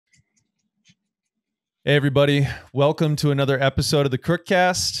Hey everybody, welcome to another episode of the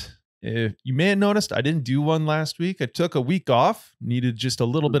Crookcast. If you may have noticed, I didn't do one last week. I took a week off, needed just a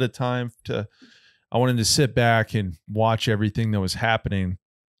little bit of time I wanted to sit back and watch everything that was happening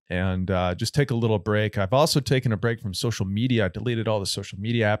and just take a little break. I've also taken a break from social media. I deleted all the social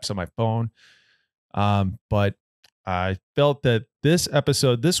media apps on my phone. But I felt that this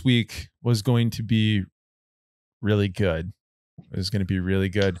episode this week was going to be really good. It was going to be really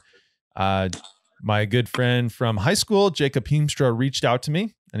good. My good friend from high school, Jacob Hiemstra, reached out to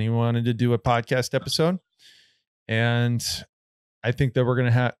me and he wanted to do a podcast episode. And I think that we're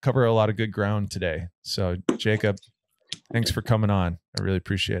going to cover a lot of good ground today. So, Jacob, thanks for coming on. I really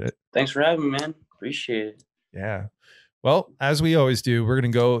appreciate it. Thanks for having me, man. Appreciate it. Yeah. Well, as we always do, we're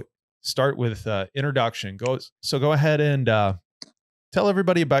going to go start with introduction. Go ahead and tell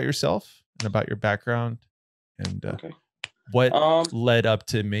everybody about yourself and about your background and what led up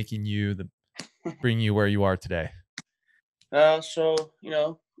to making you bring you where you are today. Grew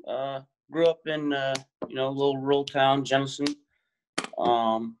up in a little rural town, Jenison.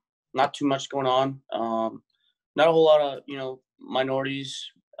 Not too much going on. Not a whole lot of minorities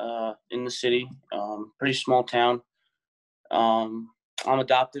in the city. Pretty small town. I'm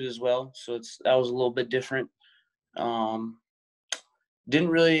adopted as well, so that was a little bit different. Didn't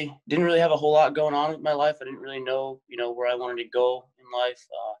really have a whole lot going on with my life. I didn't really know where I wanted to go in life.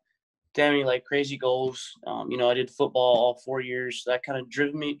 Didn't have any crazy goals. I did football all 4 years. So that kind of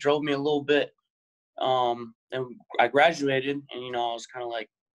drove me a little bit. And I graduated, and I was kind of like,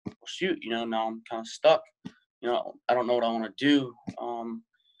 well, shoot, now I'm kind of stuck. I don't know what I want to do.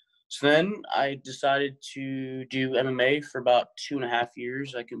 So then I decided to do MMA for about 2.5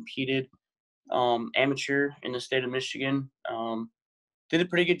 years. I competed amateur in the state of Michigan. Did a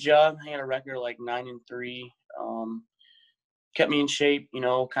pretty good job. I had a record of 9-3. Kept me in shape,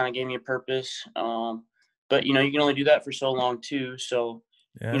 kind of gave me a purpose. But you can only do that for so long too. So,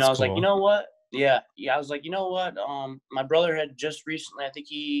 I was cool. Like, you know what? Yeah. I was like, you know what? My brother had just recently, I think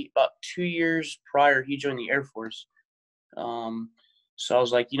about 2 years prior, he joined the Air Force. So I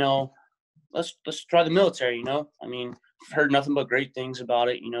was like, let's try the military. I mean, I've heard nothing but great things about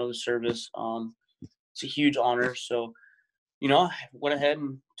it. The service. It's a huge honor. So, I went ahead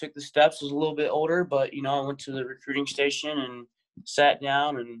and took the steps. I was a little bit older, but, I went to the recruiting station and sat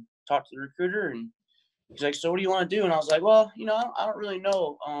down and talked to the recruiter. And he's like, so what do you want to do? And I was like, well, I don't really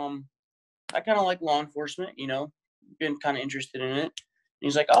know. I kind of like law enforcement, been kind of interested in it. And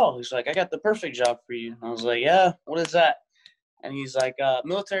he's like, I got the perfect job for you. And I was like, yeah, what is that? And he's like,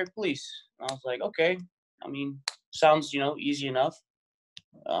 military police. And I was like, okay. I mean, sounds, easy enough.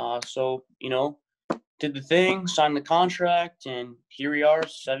 So, did the thing, signed the contract, and here we are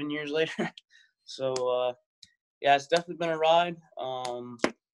 7 years later. So, it's definitely been a ride.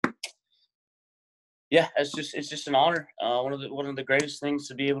 It's just an honor. One of the greatest things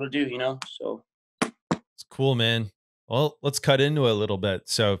to be able to do, So it's cool, man. Well, let's cut into it a little bit.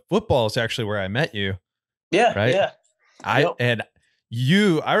 So football is actually where I met you. Yeah. Right. Yeah. I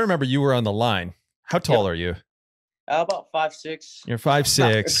remember you were on the line. How tall are you? About 5'6". You're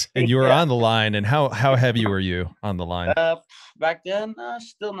 5'6", and you were on the line. And how heavy were you on the line? Back then,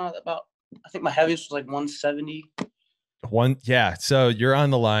 still not about. I think my heaviest was 170. So you're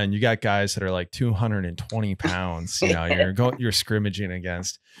on the line. You got guys that are 220 pounds. You're scrimmaging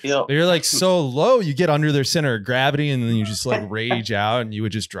against. Yep. But you're so low. You get under their center of gravity, and then you just rage out, and you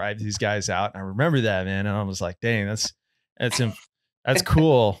would just drive these guys out. And I remember that, man. And I was like, dang, that's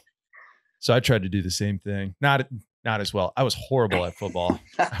cool. So I tried to do the same thing. Not as well. I was horrible at football.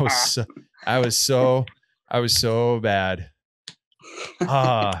 I was so bad.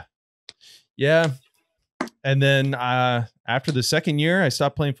 Yeah. And then after the second year, I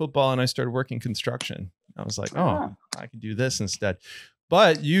stopped playing football and I started working construction. I was like, I can do this instead.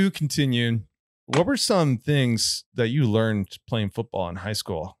 But you continued. What were some things that you learned playing football in high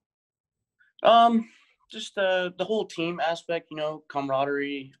school? Just the whole team aspect,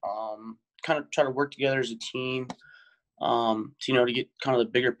 camaraderie, kind of try to work together as a team, to get kind of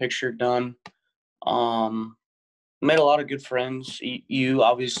the bigger picture done. Made a lot of good friends. You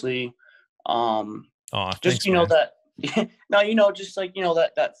obviously, just, thanks, man. that, no, just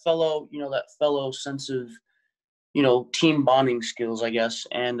that fellow sense of, team bonding skills, I guess.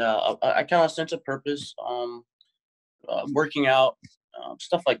 And, I kind of sense a purpose, working out,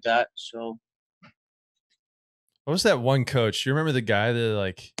 stuff like that. So. What was that one coach? You remember the guy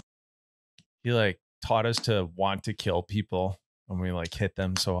that he taught us to want to kill people when we hit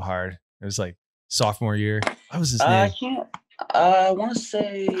them so hard? It was sophomore year. What was his name? I want to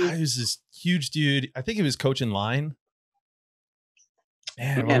say he was this huge dude. I think he was coaching line.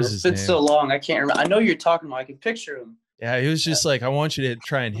 Man, what Man, was it's his been so name? long. I can't remember. I know you're talking about. I can picture him. Yeah, he was just like, I want you to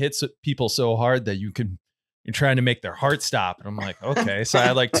try and hit people so hard that you're trying to make their heart stop. And I'm like, okay. So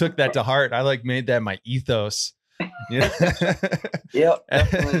I like took that to heart. I like made that my ethos. Yeah. Yep,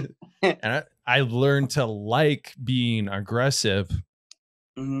 definitely. And I learned to like being aggressive,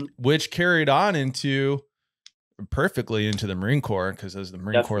 which carried on perfectly into the Marine Corps, because as the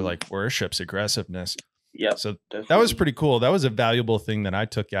Marine Corps like worships aggressiveness. Yep. So definitely. that was pretty cool. That was a valuable thing that I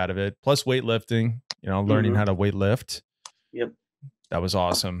took out of it. Plus weightlifting, learning how to weight lift. Yep. That was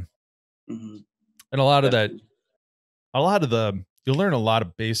awesome. And a lot of you'll learn a lot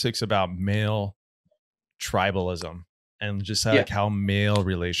of basics about male tribalism and just like how male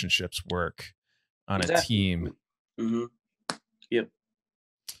relationships work on a team. Yep.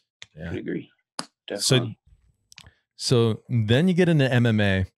 Yeah. I agree. Definitely. So then you get into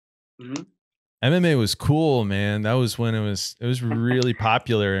MMA. MMA was cool, man. That was when it was really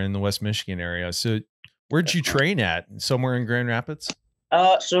popular in the West Michigan area. So where'd you train at? Somewhere in Grand Rapids?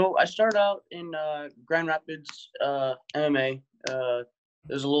 So I started out in Grand Rapids MMA.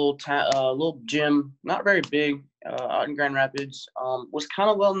 There's a little gym, not very big, out in Grand Rapids. Was kind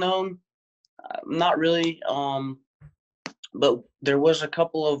of well known, not really. But there was a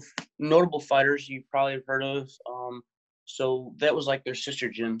couple of notable fighters you probably have heard of. So that was like their sister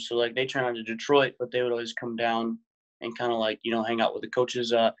gym. So like they trained out of Detroit, but they would always come down and kind of like hang out with the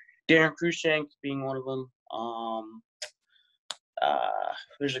coaches. Darren Cruikshank being one of them.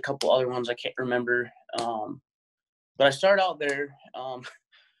 There's a couple other ones I can't remember. But I started out there.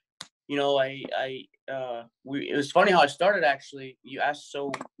 It was funny how I started actually. You asked,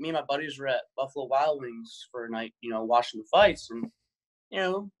 so me and my buddies were at Buffalo Wild Wings for a night, watching the fights, and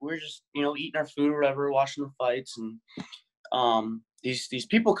we're just eating our food or whatever, watching the fights, and these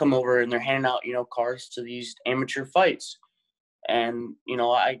people come over and they're handing out cards to these amateur fights, and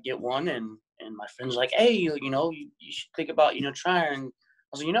I get one, and my friend's like, hey, you should think about trying. And I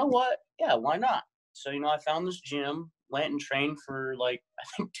was like, you know what? Yeah, why not? So I found this gym, went and trained for like I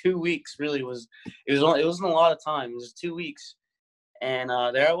think 2 weeks. Really it wasn't a lot of time. It was 2 weeks, and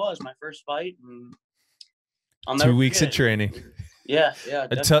there I was, my first fight, and I'll never 2 weeks forget of training. Yeah,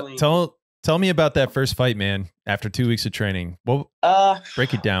 definitely. Tell me about that first fight, man. After 2 weeks of training,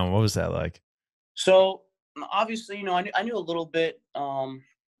 break it down. What was that like? So obviously, I knew a little bit.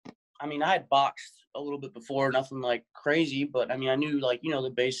 I mean, I had boxed a little bit before, nothing like crazy, but I mean, I knew like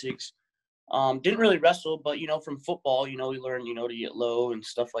the basics. Didn't really wrestle, but from football, we learned to get low and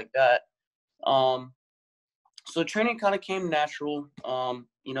stuff like that. So training kind of came natural. It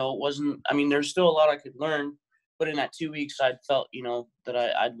wasn't. I mean, there's still a lot I could learn, but in that 2 weeks, I'd felt that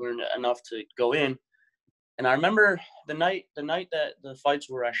I'd learned enough to go in. And I remember the night that the fights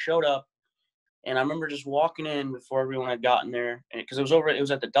were, I showed up, and I remember just walking in before everyone had gotten there, because it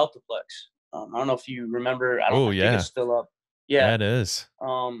was at the Deltaplex. I don't know if you remember. I think it's still up. Yeah, it is.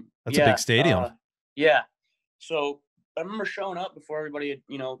 That's a big stadium. Yeah. So I remember showing up before everybody had,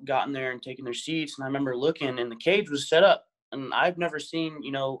 gotten there and taken their seats. And I remember looking, and the cage was set up. And I've never seen,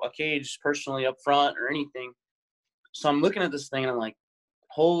 a cage personally up front or anything. So I'm looking at this thing, and I'm like,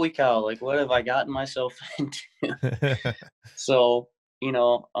 holy cow, like, what have I gotten myself into? So,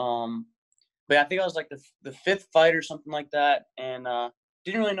 but I think I was like the fifth fight or something like that. And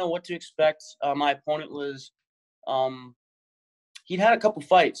didn't really know what to expect. My opponent was he'd had a couple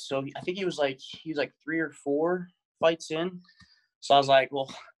fights, so I think he was like 3 or 4 fights in. So I was like,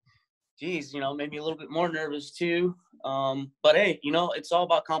 well, geez, maybe a little bit more nervous too. But hey, it's all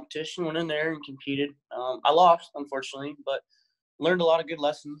about competition. Went in there and competed. I lost, unfortunately, but learned a lot of good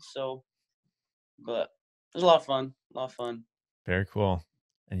lessons. So, but it was a lot of fun. Very cool.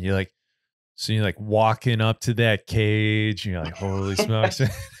 And you're like walking up to that cage, and you're like, holy smokes.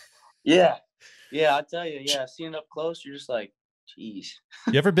 Yeah, I tell you, seeing it up close, you're just like, geez.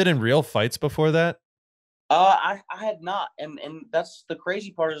 You ever been in real fights before that? I had not, and that's the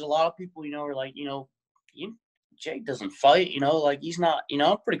crazy part is a lot of people, are like, Jake doesn't fight, like he's not, I'm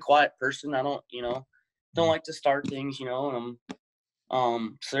a pretty quiet person. I don't, don't like to start things, and so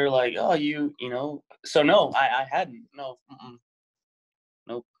they're like, oh, so no, I hadn't, no,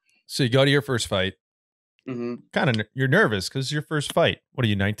 nope. So you go to your first fight. Kind of, you're nervous because it's your first fight. What are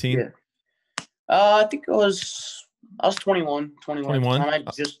you, 19? Yeah. I think I was 21. 21? I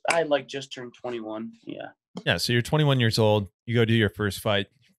had just turned 21. Yeah. Yeah. So you're 21 years old. You go do your first fight.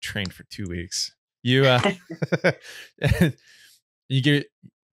 You trained for 2 weeks. You you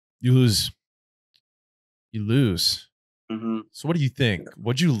lose. You lose. So what do you think?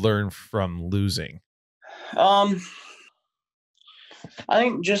 What'd you learn from losing? I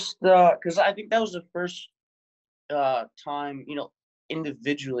think just because I think that was the first time,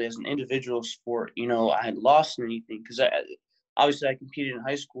 individually, as an individual sport, I had lost anything because obviously I competed in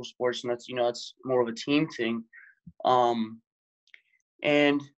high school sports, and that's more of a team thing.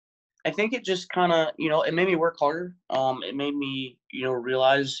 And I think it just kind of, it made me work harder. It made me,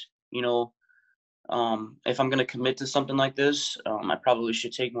 realize, if I'm going to commit to something like this, I probably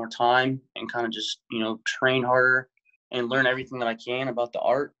should take more time and kind of just, train harder and learn everything that I can about the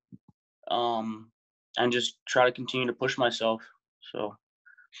art. And just try to continue to push myself.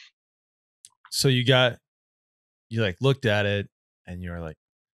 So you like looked at it and you were like,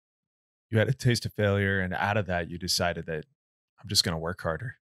 you had a taste of failure. And out of that, you decided that I'm just going to work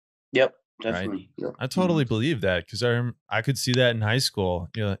harder. Yep, Right. definitely. Yep. I totally believe that because I could see that in high school.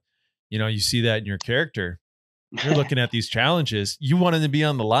 You see that in your character. You're looking at these challenges. You wanted to be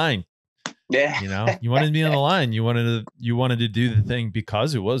on the line. Yeah. You wanted to be on the line. You wanted to do the thing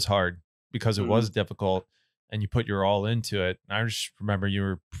because it was hard, because it was difficult, and you put your all into it. And I just remember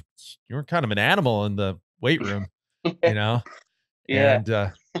you were kind of an animal in the weight room, Yeah.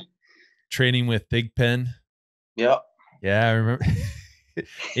 and training with Big Pen. Yep. Yeah, I remember.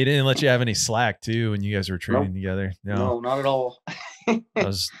 He didn't let you have any slack too when you guys were training together. No, not at all.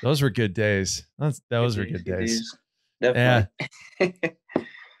 Those were good days. Those were good days. Definitely. Yeah.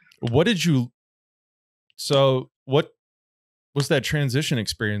 What was that transition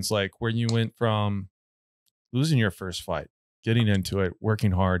experience like where you went from losing your first fight, getting into it,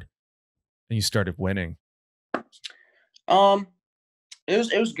 working hard, and you started winning? It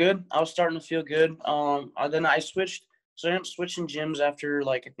was good. I was starting to feel good. Then I switched. So I ended up switching gyms after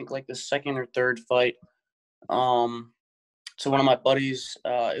I think the second or third fight. To one of my buddies.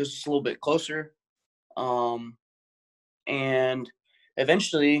 It was just a little bit closer. And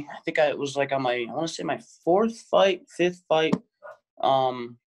eventually, I think it was on I want to say my fifth fight.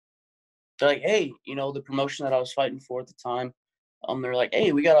 They're like, hey, the promotion that I was fighting for at the time. They're like,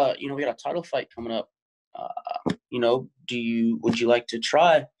 hey, we got a title fight coming up. Would you like to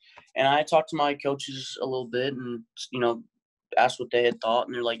try? And I talked to my coaches a little bit and, asked what they had thought.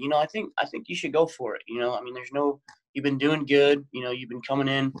 And they're like, I think you should go for it. You've been doing good. You've been coming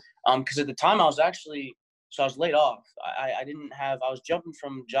in. Because at the time I was laid off. I was jumping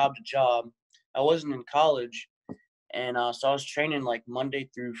from job to job. I wasn't in college. And so I was training Monday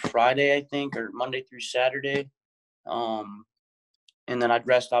through Friday, I think, or Monday through Saturday. And then I'd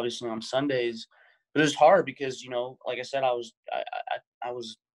rest obviously on Sundays. But it was hard because, like I said, I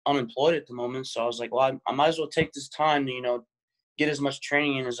was unemployed at the moment. So I was like, well, I might as well take this time to, get as much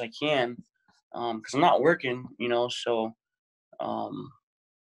training in as I can. Because I'm not working, so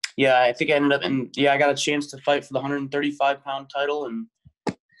yeah, I think I ended up I got a chance to fight for the 135-pound title, and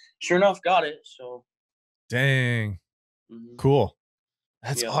sure enough, got it. So dang, cool.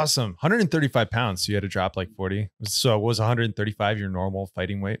 That's yeah. Awesome. 135 pounds. So you had to drop 40. So was 135 your normal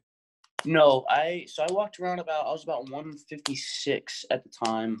fighting weight? No, I walked around I was about 156 at the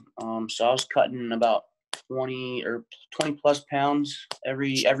time. So I was cutting about 20 plus pounds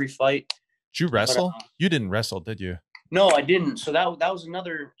every fight. Did you wrestle? You didn't wrestle, did you? No, I didn't. So that was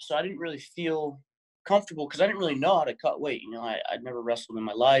another. So I didn't really feel comfortable because I didn't really know how to cut weight. I'd never wrestled in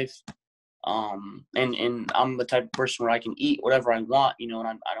my life. And I'm the type of person where I can eat whatever I want. And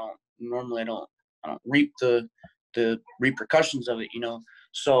I don't reap the repercussions of it.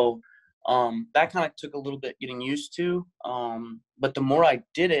 So that kind of took a little bit getting used to. But the more I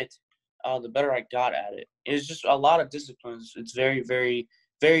did it, the better I got at it. It's just a lot of disciplines. It's very, very,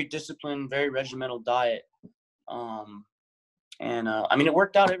 very disciplined, very regimental diet. And I mean, it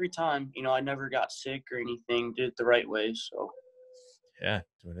worked out every time. I never got sick or anything. Did it the right way. So yeah,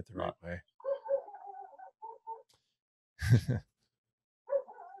 doing it the right way.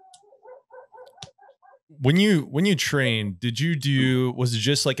 When you trained, was it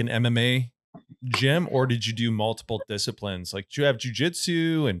just like an MMA gym, or did you do multiple disciplines? Did you have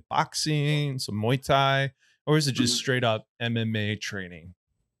jiu-jitsu and boxing, some Muay Thai, or is it just straight up MMA training?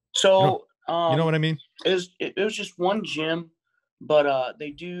 So you know what I mean? It was just one gym, but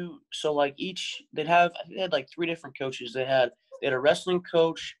they do they had 3 different coaches. They had a wrestling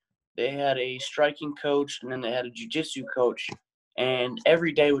coach, they had a striking coach, and then they had a jiu-jitsu coach. And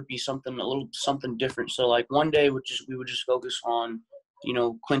every day would be something different. So one day we would just focus on,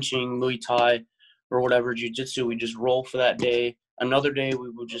 clinching, Muay Thai, or whatever, jiu-jitsu. We just roll for that day. Another day we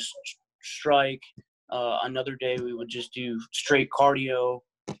would just strike. Another day we would just do straight cardio.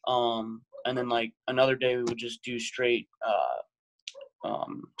 And then another day we would just do straight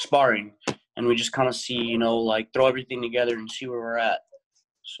sparring, and we just kind of see, throw everything together and see where we're at.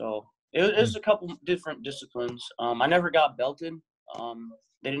 So it was a couple different disciplines. I never got belted.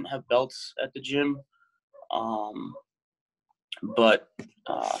 They didn't have belts at the gym. But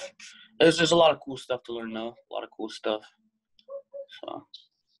there's just a lot of cool stuff to learn, though. A lot of cool stuff. So,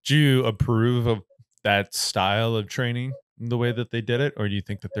 Do you approve of that style of training, the way that they did it, or do you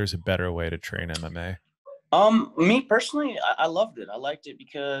think that there's a better way to train MMA? me personally, I loved it. I liked it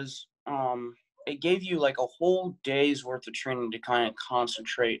because it gave you like a whole day's worth of training to kind of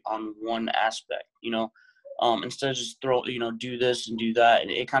concentrate on one aspect. Instead of just do this and do that. And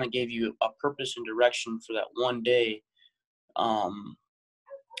it kind of gave you a purpose and direction for that one day. Um,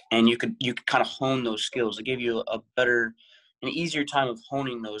 and you could kind of hone those skills. It gave you an easier time of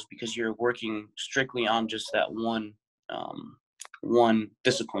honing those because you're working strictly on just that one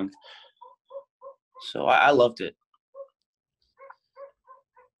discipline. So I loved it.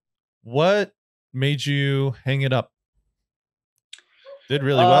 What made you hang it up? Did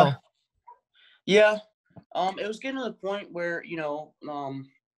really Uh, well. yeah. It was getting to the point where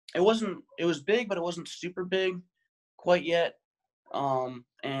it was big, but it wasn't super big quite yet. And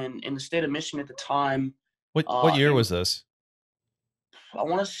in the state of Michigan at the time, What year was this? I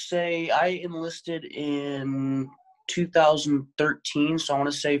want to say I enlisted in 2013. So I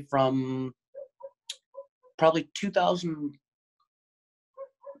want to say from probably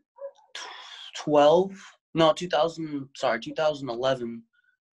 2011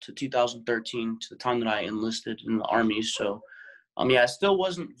 to 2013, to the time that I enlisted in the Army. So, yeah, it still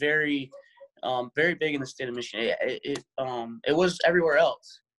wasn't very big in the state of Michigan. It was everywhere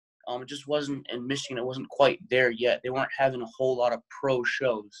else. It just wasn't in Michigan. It wasn't quite there yet. They weren't having a whole lot of pro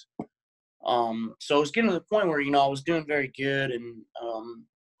shows. So it was getting to the point where, I was doing very good and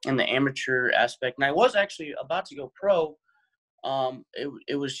in the amateur aspect. And I was actually about to go pro.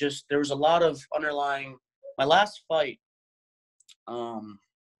 It was just, there was a lot of underlying, my last fight,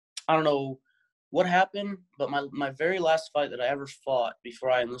 I don't know what happened, but my very last fight that I ever fought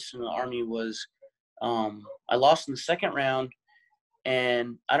before I enlisted in the Army was, I lost in the second round.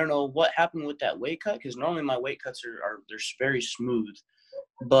 And I don't know what happened with that weight cut, because normally my weight cuts they're very smooth.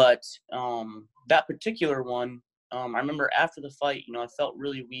 But that particular one, I remember after the fight, I felt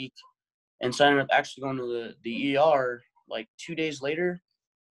really weak. And so I ended up actually going to the ER like 2 days later.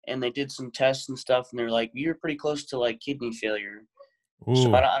 And they did some tests and stuff. And they're like, you're pretty close to like kidney failure. So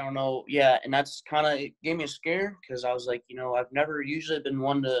Ooh. I don't know. Yeah. And that's kind of, it gave me a scare because I was like, I've never usually been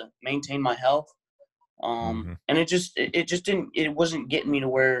one to maintain my health. Mhm. And it wasn't getting me to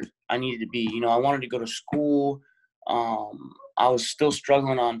where I needed to be. I wanted to go to school. I was still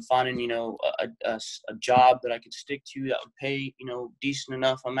struggling on finding, a job that I could stick to that would pay, decent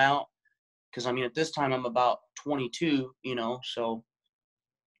enough amount. Cause at this time I'm about 22, so,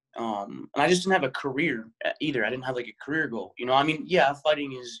 and I just didn't have a career either. I didn't have like a career goal, yeah,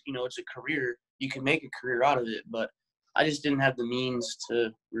 fighting is, it's a career. You can make a career out of it, but I just didn't have the means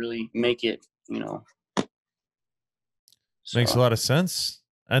to really make it, Makes a so. lot of sense.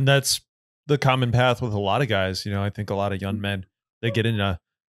 And that's the common path with a lot of guys. I think a lot of young men, they get into,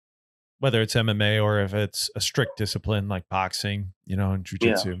 whether it's MMA or if it's a strict discipline like boxing, and Yeah.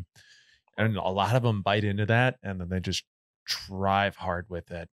 jujitsu. And a lot of them bite into that and then they just drive hard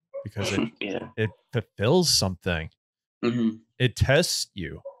with it because it Yeah. it fulfills something. Mhm. It tests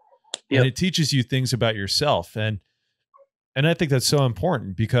you and Yep. it teaches you things about yourself. And I think that's so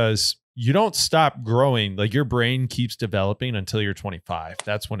important because you don't stop growing. Like your brain keeps developing until you're 25.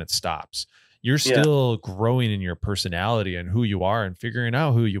 That's when it stops. You're Yeah. still growing in your personality and who you are and figuring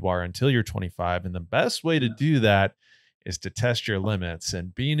out who you are until you're 25. And the best way to do that is to test your limits.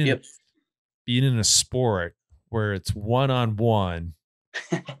 And Yep. being in a sport where it's one-on-one,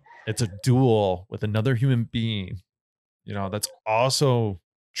 it's a duel with another human being, that's also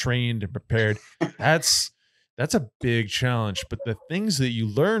trained and prepared. That's that's a big challenge. But the things that you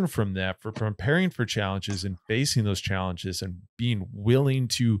learn from that, for preparing for challenges and facing those challenges and being willing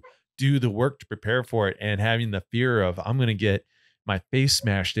to do the work to prepare for it and having the fear of I'm going to get my face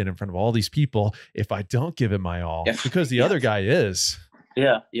smashed in front of all these people if I don't give it my all Yeah. because the Yeah. other guy is.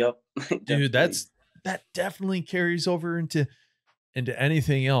 Yeah. Yep. Dude, Definitely. that definitely carries over into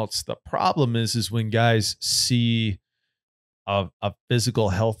anything else. The problem is when guys see a physical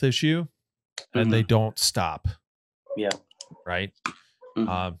health issue and they Mhm. don't stop, Yeah. right?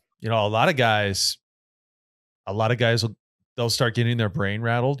 Mhm. A lot of guys they'll start getting their brain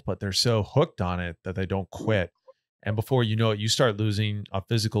rattled, but they're so hooked on it that they don't quit. And before you know it, you start losing a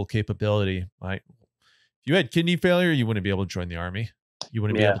physical capability. Right? If you had kidney failure, you wouldn't be able to join the army. You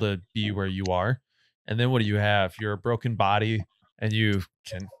wouldn't be able Yeah. to be where you are. And then what do you have? You're a broken body and you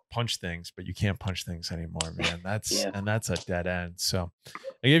can punch things, but you can't punch things anymore, man. Yeah. That's a dead end. So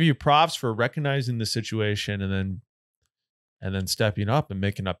I give you props for recognizing the situation and then stepping up and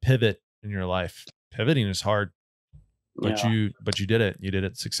making a pivot in your life. Pivoting is hard. But Yeah, you did it. You did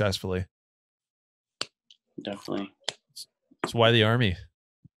it successfully. definitely. So why the Army?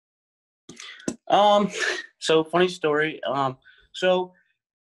 Um, so funny story. So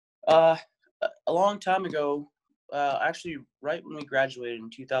uh, a long time ago, actually, right when we graduated in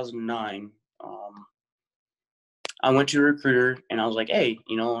 2009, I went to a recruiter and I was like, "Hey,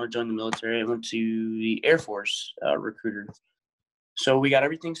 I want to join the military." I went to the Air Force recruiter. So we got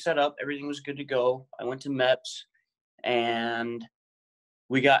everything set up. Everything was good to go. I went to MEPS and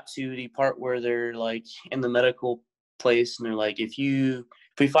we got to the part where they're like in the medical place and they're like, if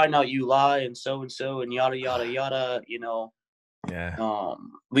we find out you lie and so and yada yada yada, Yeah.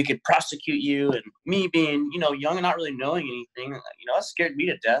 we could prosecute you. And me being, young and not really knowing anything, that scared me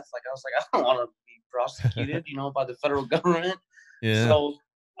to death. Like I was like, I don't want to be prosecuted, by the federal government. Yeah. So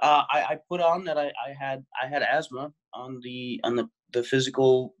I put on that I had asthma on the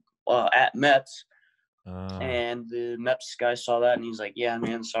physical at MEPS. And the MEPS guy saw that and he's like, "Yeah,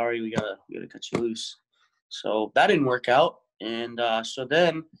 man, sorry, we gotta cut you loose." So that didn't work out. And so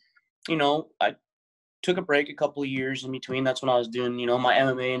then, I took a break a couple of years in between. That's when I was doing, my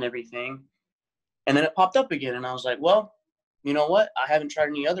MMA and everything. And then it popped up again, and I was like, "Well, you know what? I haven't tried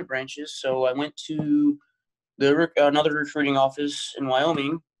any other branches." So I went to another recruiting office in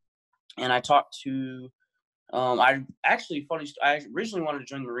Wyoming, and I talked to. I originally wanted to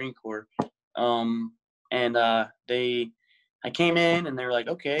join the Marine Corps, and I came in and they were like,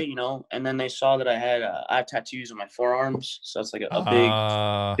 okay, and then they saw that I have tattoos on my forearms, so it's like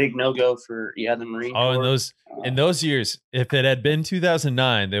a big no go for the Marine Oh, Corps. in those years, if it had been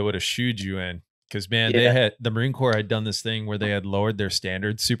 2009, they would have shooed you in because man, Yeah. the Marine Corps had done this thing where they had lowered their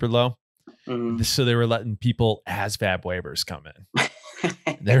standards super low, Mhm. so they were letting people ASVAB waivers come in.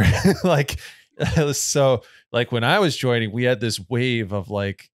 They're like, so like when I was joining, we had this wave of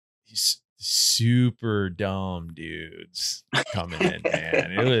like these super dumb dudes coming in.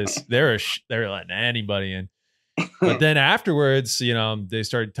 Man, they were letting anybody in. But then afterwards, they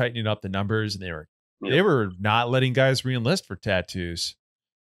started tightening up the numbers, and Yep. they were not letting guys re-enlist for tattoos.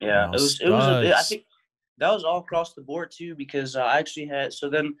 Yeah, I Studs. think that was all across the board too, because I actually had so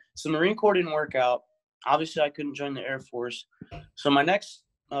the Marine Corps didn't work out. Obviously, I couldn't join the Air Force. So my next,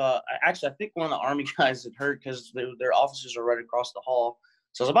 I think one of the Army guys had heard because their offices are right across the hall.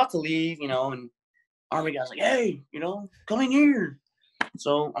 So I was about to leave, and Army guy's like, "Hey, come in here."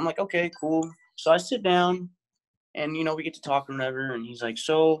 So I'm like, "Okay, cool." So I sit down, and we get to talk or whatever, and he's like,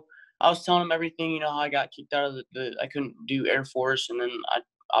 "So." I was telling him everything, how I got kicked out of I couldn't do Air Force, and then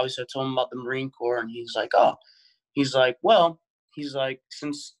I told him about the Marine Corps, and he's like, "Oh," he's like, "Well," he's like,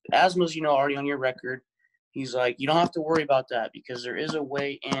 "since asthma's already on your record," he's like, "you don't have to worry about that because there is a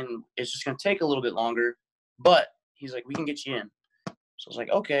way in. It's just gonna take a little bit longer, but he's like, we can get you in." So I was like,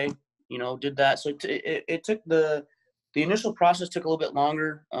 "Okay," did that. So it took the initial process took a little bit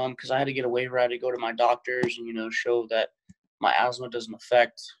longer because I had to get a waiver. I had to go to my doctors and show that my asthma doesn't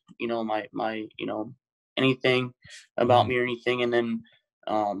affect my anything about me or anything. And then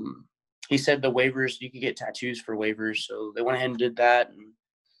he said the waivers, you could get tattoos for waivers, so they went ahead and did that, and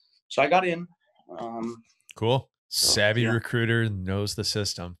so I got in. Cool. So Savvy yeah, recruiter knows the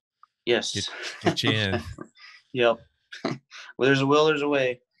system. yes, Get you in. yep. Well, there's a will, there's a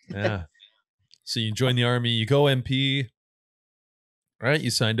way. Yeah. So you join the Army, you go MP, right? You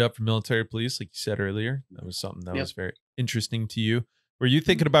signed up for military police, like you said earlier. That was something that Yep. was very interesting to you. Were you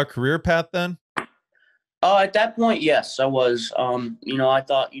thinking about career path then? At that point, yes, I was. I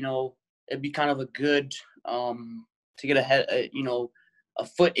thought, it'd be kind of a good to get a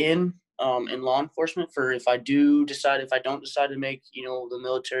foot in law enforcement for if I don't decide to make, the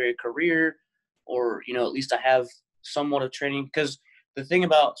military a career, or, at least I have somewhat of training. Because the thing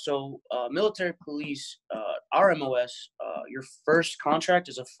about, military police, our MOS, your first contract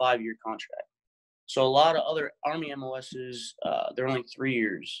is a 5-year contract. So a lot of other Army MOSs, they're only 3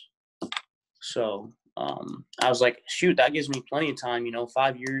 years. So I was like, shoot, that gives me plenty of time,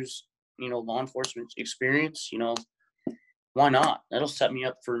 5 years, law enforcement experience, why not? That'll set me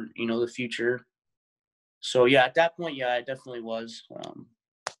up for, the future. So yeah, at that point, yeah, it definitely was.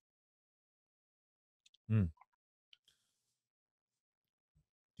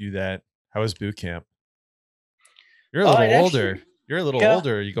 Do that. How was boot camp? You're a little It actually, older. You're a little yeah,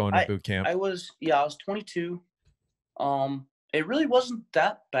 older. You going to boot camp? I was 22. It really wasn't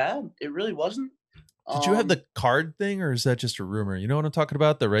that bad. It really wasn't. Did you have Um, the card thing, or is that just a rumor? You know what I'm talking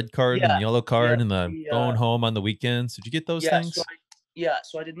about? The red card and yeah, the yellow yeah, card and the going home on the weekends. Did you get those yeah. things?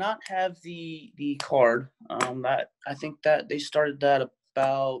 So I did not have the card. That I think that they started that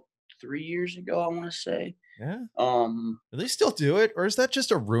about 3 years ago, I want to say. Yeah. Um, Do they still do it, or is that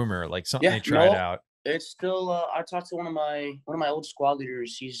just a rumor, like something yeah, they tried no, out? It's still. I talked to one of my old squad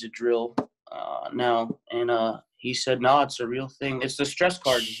leaders. He's a drill now, and he said, "No, it's a real thing. It's the stress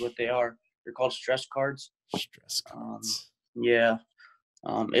cards, is what they are. They're called stress cards." Stress cards. Yeah.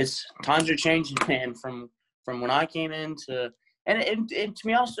 It's times are changing, man. From when I came in to, and to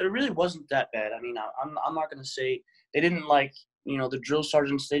be honest, it really wasn't that bad. I mean, I'm not gonna say they didn't like, the drill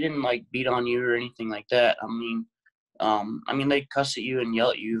sergeants. They didn't like beat on you or anything like that. I mean they cuss at you and yell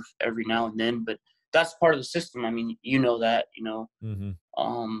at you every now and then, but that's part of the system. I mean, that,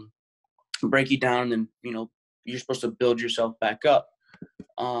 Mm-hmm. break you down, and you're supposed to build yourself back up.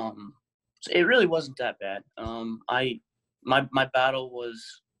 So it really wasn't that bad. My battle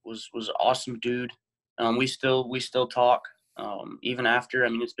was awesome, dude. We still talk, even after. I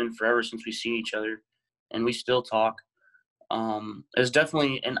mean, it's been forever since we've seen each other, and we still talk. It's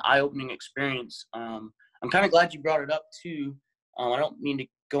definitely an eye-opening experience. I'm kind of glad you brought it up too. I don't mean to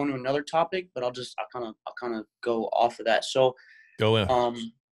go into another topic, but I'll kind of go off of that. So, Go in.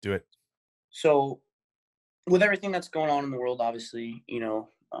 Do it. So with everything that's going on in the world, obviously, a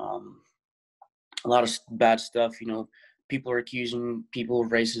lot of bad stuff. People are accusing people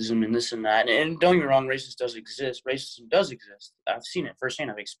of racism and this and that. And don't get me wrong, racism does exist. Racism does exist. I've seen it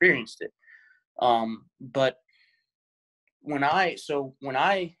firsthand. I've experienced it. But the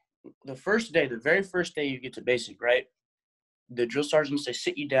very first day you get to basic, right? The drill sergeants, they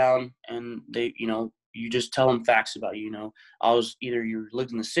sit you down and they, you just tell them facts about you. I was either you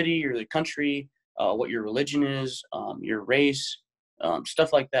lived in the city or the country, what your religion is, your race,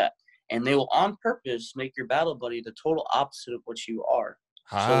 stuff like that. And they will on purpose make your battle buddy the total opposite of what you are.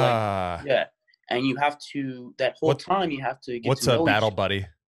 So yeah. And you have to, that whole time you have to get what's to know a battle buddy?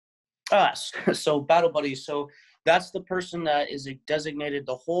 So battle buddy. So that's the person that is designated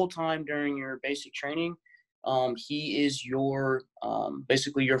the whole time during your basic training. He is your,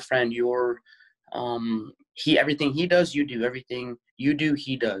 basically your friend, everything he does, you do. Everything you do,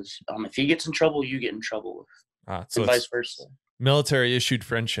 he does. If he gets in trouble, you get in trouble. So and vice versa. Military issued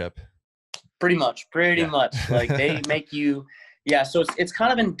friendship. Pretty much. Like they make you, yeah. So it's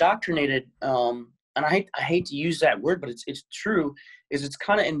kind of indoctrinated. And I hate to use that word, but it's true. It's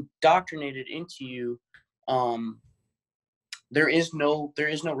kind of indoctrinated into you. There is no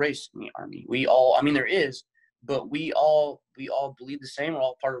race in the Army. There is, but we all believe the same. We're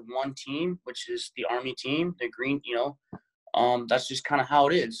all part of one team, which is the Army team, the green. That's just kind of how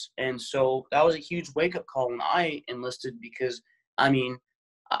it is. And so that was a huge wake up call when I enlisted, because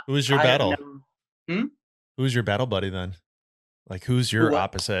who was your battle? Who was your battle buddy then? Like, who's your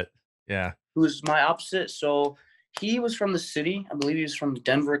opposite? Yeah. Who's my opposite? So he was from the city. I believe he was from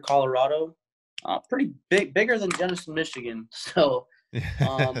Denver, Colorado. Pretty bigger than Jenison, Michigan. So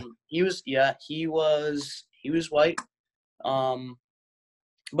he was white.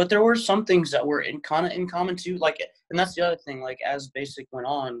 But there were some things that were in common too. Like, and that's the other thing. Like, as basic went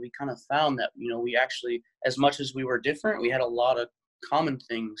on, we kind of found that we actually, as much as we were different, we had a lot of common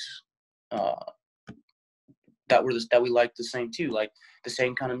things that we liked the same too. Like the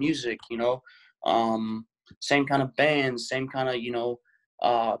same kind of music, same kind of bands, same kind of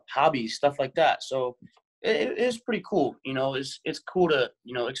hobbies, stuff like that. So it is pretty cool. It's cool to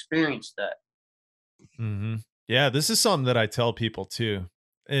experience that. Mm-hmm. Yeah, this is something that I tell people too.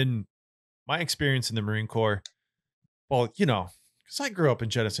 In my experience in the Marine Corps, well, because I grew up in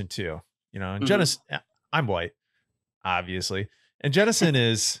Jenison too, and Jenison, I'm white, obviously, and Jenison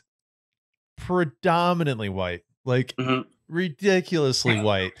is predominantly white, like ridiculously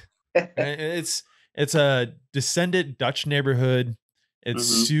white. It's a descendant Dutch neighborhood. It's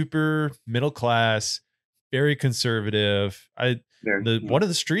super middle class, very conservative. One of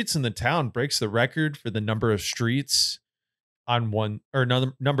the streets in the town breaks the record for the number of streets on one, or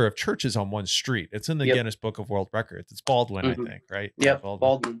number of churches on one street. It's in the Guinness Book of World Records. It's Baldwin, I think, right? Yep,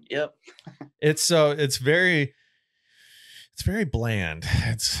 Baldwin. Yep. It's very bland.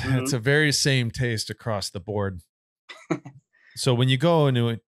 It's a very same taste across the board. So when you go into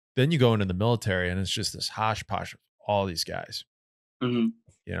it, then you go into the military, and it's just this hodgepodge of all these guys. I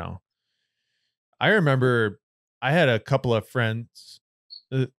remember I had a couple of friends.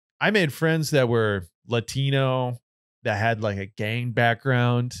 I made friends that were Latino, that had like a gang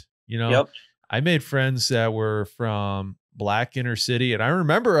background. I made friends that were from Black inner city, and I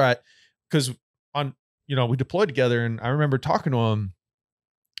remember because we deployed together, and I remember talking to him,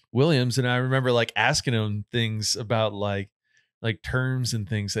 Williams, and I remember like asking him things about like terms and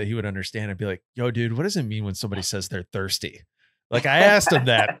things that he would understand. I'd be like, "Yo, dude, what does it mean when somebody says they're thirsty?" Like, I asked him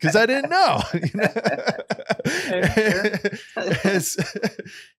that because I didn't know.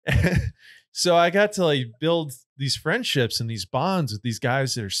 So I got to like build these friendships and these bonds with these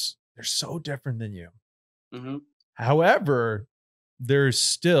guys that They're so different than you. Mm-hmm. However, there's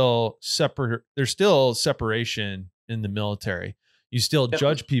still separation in the military. You still judge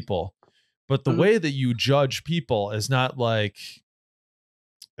Definitely. people, but the Mm-hmm. way that you judge people is not like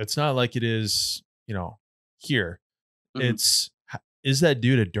it's not like it is, here. Mm-hmm. Is that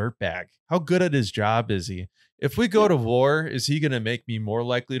dude a dirtbag? How good at his job is he? If we go Yeah. to war, is he going to make me more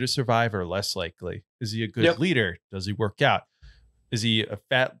likely to survive or less likely? Is he a good Yep. leader? Does he work out? Is he a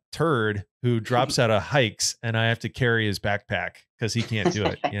fat turd who drops out of hikes and I have to carry his backpack because he can't do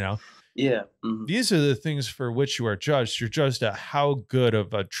it? Yeah. Mm-hmm. These are the things for which you are judged. You're judged at how good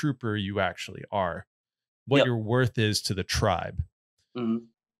of a trooper you actually are, what Yep. your worth is to the tribe, Mm-hmm.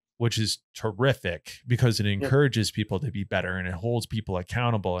 which is terrific because it Yep. encourages people to be better and it holds people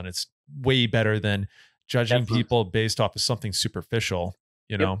accountable. And it's way better than judging Definitely. people based off of something superficial,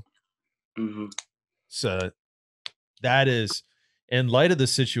 you Yep. know? Mm-hmm. So that is in light of the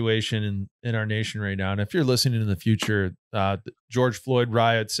situation in our nation right now. And if you're listening in the future, the George Floyd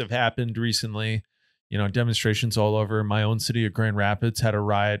riots have happened recently, demonstrations all over. My own city of Grand Rapids had a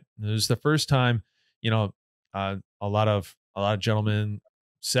riot. It was the first time, a lot of gentlemen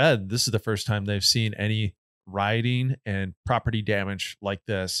said this is the first time they've seen any rioting and property damage like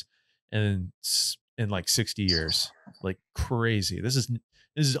this in like 60 years. Like crazy. This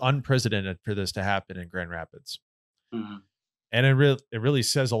is unprecedented for this to happen in Grand Rapids. Mm-hmm. And it really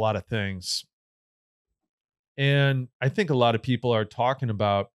says a lot of things. And I think a lot of people are talking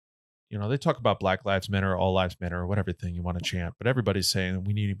about, they talk about Black Lives Matter, All Lives Matter, or whatever thing you want to chant, but everybody's saying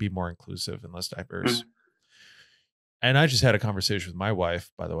we need to be more inclusive and less diverse. Mm-hmm. And I just had a conversation with my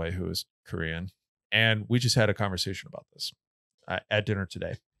wife, by the way, who is Korean, and we just had a conversation about this at dinner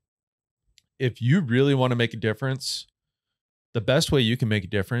today. If you really want to make a difference, the best way you can make a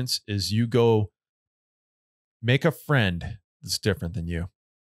difference is you go make a friend that's different than you.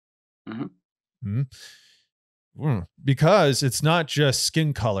 Mm-hmm. Because it's not just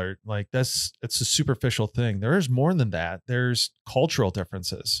skin color. Like it's a superficial thing. There's more than that. There's cultural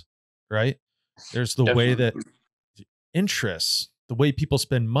differences, right? There's the way that Definitely. interests, the way people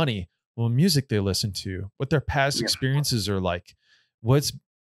spend money, what music they listen to, what their past Yeah. experiences are like,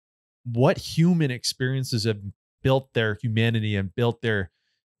 what human experiences have built their humanity and built their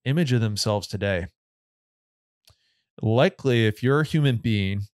image of themselves today. Likely, if you're a human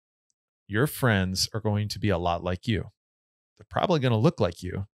being, your friends are going to be a lot like you. They're probably going to look like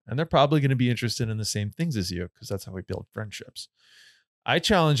you, and they're probably going to be interested in the same things as you because that's how we build friendships. I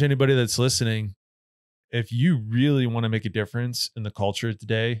challenge anybody that's listening, if you really want to make a difference in the culture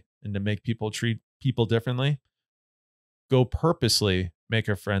today and to make people treat people differently, go purposely make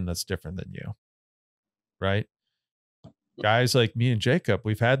a friend that's different than you, right? Guys like me and Jacob,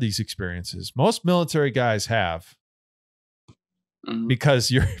 we've had these experiences. Most military guys have, Mm-hmm.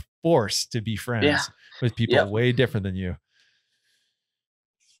 because you're forced to be Yeah. friends with people Yep. way different than you.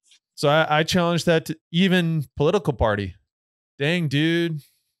 So I challenge that to even political party. Dang, dude,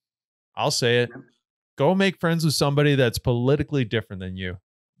 I'll say it. Yep. Go make friends with somebody that's politically different than you.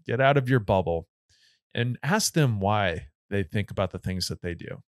 Get out of your bubble and ask them why they think about the things that they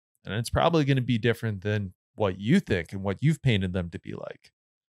do. And it's probably going to be different than what you think and what you've painted them to be like.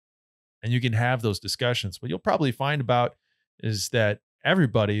 And you can have those discussions. What you'll probably find about is that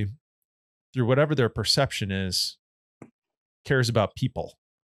everybody, through whatever their perception is, cares about people.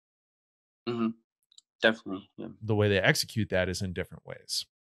 Mm-hmm. Definitely. Yeah. The way they execute that is in different ways.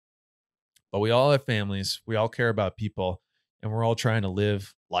 But we all have families. We all care about people, and we're all trying to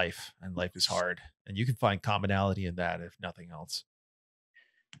live life, and life is hard. And you can find commonality in that, if nothing else.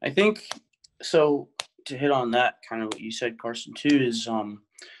 I think so. To hit on that, kind of what you said, Carson, too, is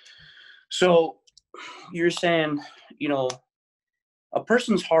so you're saying, a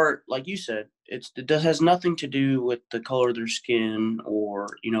person's heart, like you said, has nothing to do with the color of their skin or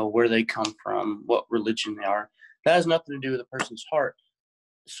where they come from, what religion they are. That has nothing to do with a person's heart.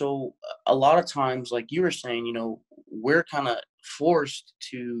 So a lot of times, like you were saying, we're kind of forced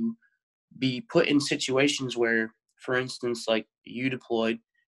to be put in situations where, for instance, like you deployed,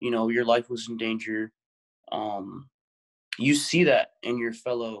 your life was in danger. You see that in your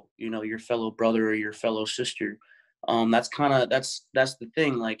fellow brother or your fellow sister. That's the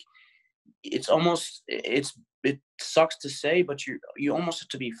thing. Like it sucks to say, but you almost have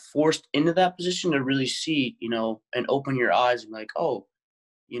to be forced into that position to really see, and open your eyes and like, oh,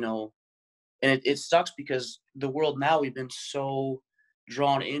 and it sucks because the world now, we've been so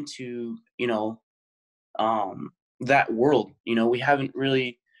drawn into, that world, we haven't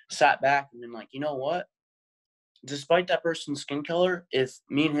really sat back and been like, you know what, despite that person's skin color, if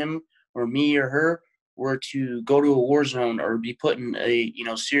me and him or me or her were to go to a war zone or be put in a,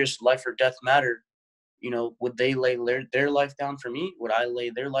 serious life or death matter, would they lay their life down for me? Would I lay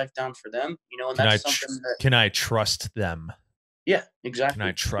their life down for them? And Can I that's something that, can I trust them? yeah, Can I exactly.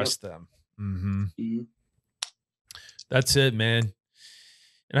 Yep. trust them? Mm-hmm. Hmm. That's it, man.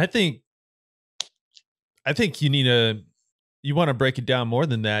 And I think you want to break it down more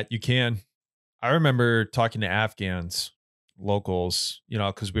than that. You can. I remember talking to Afghans, locals,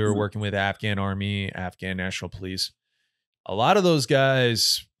 because we were Hmm. working with Afghan army, Afghan national police. A lot of those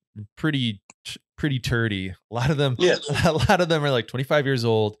guys, pretty turdy. A lot of them, Yeah. a lot of them are like 25 years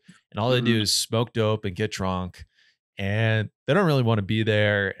old, and all they do Hmm. is smoke dope and get drunk, and they don't really want to be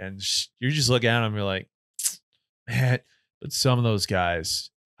there. And you're just looking at them, you're like, man. But some of those guys,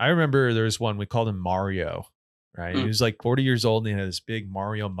 I remember there was one, we called him Mario, right? He Mm. was like 40 years old and he had this big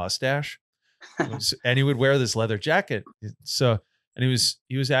Mario mustache. And he would wear this leather jacket. So, and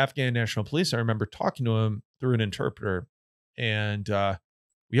he was Afghan National Police. I remember talking to him through an interpreter, and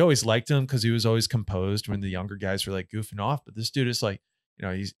we always liked him because he was always composed when the younger guys were like goofing off. But this dude is like,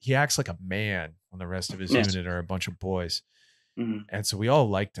 he acts like a man when the rest of his Yes. unit are a bunch of boys. Hmm. And so we all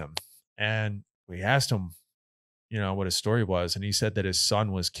liked him, and we asked him, what his story was, and he said that his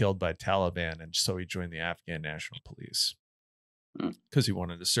son was killed by Taliban, and so he joined the Afghan National Police Mm. because he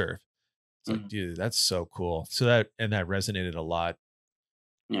wanted to serve. It's like, Hmm. dude, that's so cool. So that resonated a lot.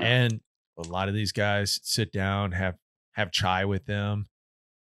 Yeah. And a lot of these guys sit down, have chai with them.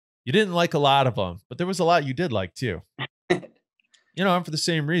 You didn't like a lot of them, but there was a lot you did like too. And for the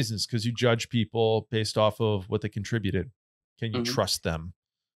same reasons, because you judge people based off of what they contributed. Can you Hmm. trust them?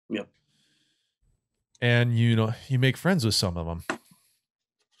 Yep. And you make friends with some of them.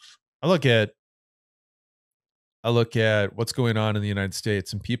 I look at what's going on in the United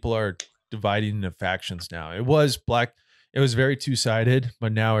States, and people are dividing into factions now. It was very two-sided,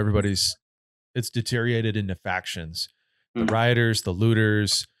 but now it's deteriorated into factions. The Hmm. rioters, the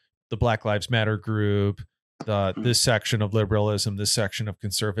looters, the Black Lives Matter group, Hmm. this section of liberalism, this section of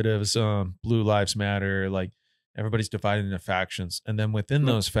conservatism, Blue Lives Matter, like everybody's divided into factions. And then within Yep.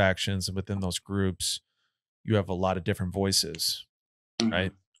 those factions and within those groups, you have a lot of different voices, Hmm.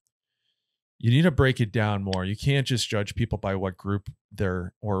 right? You need to break it down more. You can't just judge people by what group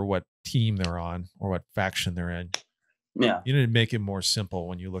they're or what team they're on or what faction they're in. Yeah. You need to make it more simple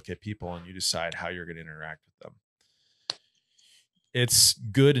when you look at people and you decide how you're going to interact with them. It's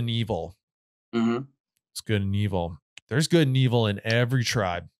good and evil. Hmm. It's good and evil. There's good and evil in every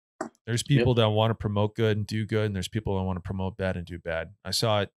tribe. There's people Yep. that want to promote good and do good, and there's people that want to promote bad and do bad. I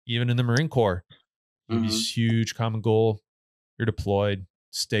saw it even in the Marine Corps. You have Hmm. this huge common goal. You're deployed.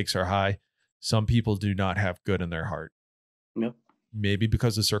 Stakes are high. Some people do not have good in their heart. Yep. Maybe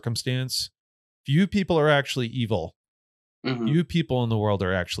because of circumstance. Few people are actually evil. Hmm. Few people in the world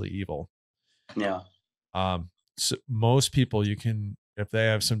are actually evil. Yeah. So most people, you can, if they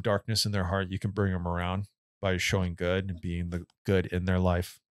have some darkness in their heart, you can bring them around by showing good and being the good in their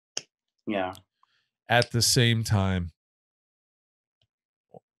life. Yeah. At the same time,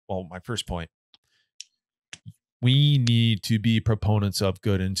 well, my first point, we need to be proponents of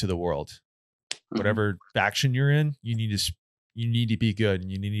good into the world. Hmm. Whatever faction you're in, you need to be good,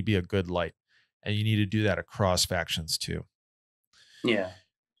 and you need to be a good light, and you need to do that across factions too. Yeah.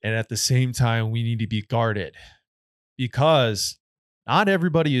 And at the same time, we need to be guarded because not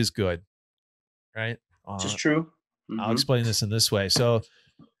everybody is good, right? Just true. I'll Hmm. explain this in this way. So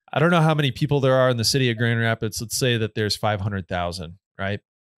I don't know how many people there are in the city of Grand Rapids. Let's say that there's 500,000, right?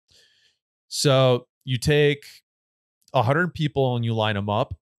 So you take 100 people and you line them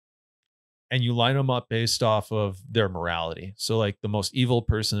up, and you line them up based off of their morality. So like the most evil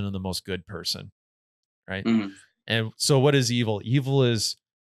person and the most good person, right? Hmm. And so what is evil? Evil is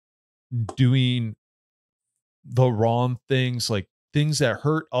doing the wrong things, like things that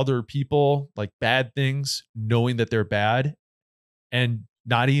hurt other people, like bad things, knowing that they're bad, and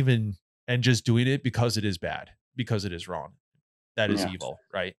not even, and just doing it because it is bad, because it is wrong. That is Yeah. evil,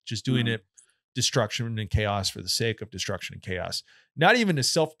 right? Just doing Hmm. it, destruction and chaos for the sake of destruction and chaos, not even to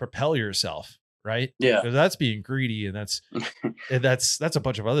self-propel yourself, right? Yeah. Because that's being greedy, and that's a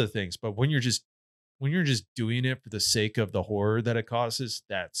bunch of other things. But when you're just doing it for the sake of the horror that it causes,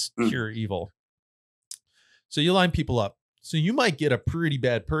 that's Hmm. pure evil. So you line people up. So you might get a pretty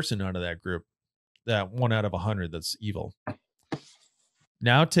bad person out of that group, that 1 out of 100 that's evil.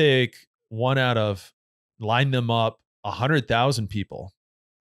 Now take line them up 100,000 people.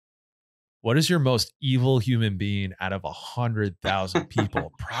 What is your most evil human being out of 100,000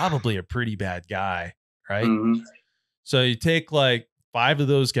 people? Probably a pretty bad guy, right? Hmm. So you take like 5 of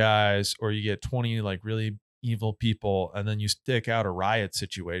those guys, or you get 20 like really evil people, and then you stick out a riot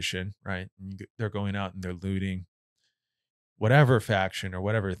situation, right? And they're going out and they're looting whatever faction or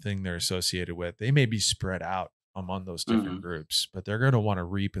whatever thing they're associated with. They may be spread out among those different groups, but they're going to want to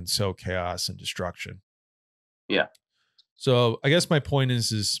reap and sow chaos and destruction. Yeah. So I guess my point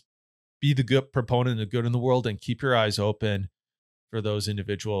is be the good proponent of good in the world and keep your eyes open for those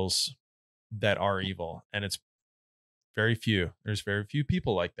individuals that are evil. And it's very few. There's very few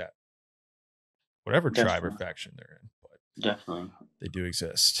people like that, whatever tribe or faction they're in. But definitely, they do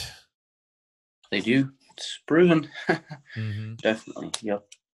exist. They do. It's proven. Mm-hmm. Definitely. Yep.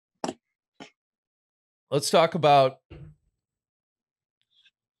 Let's talk about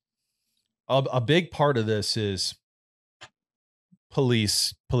a big part of this is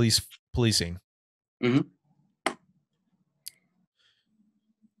policing. Mm-hmm.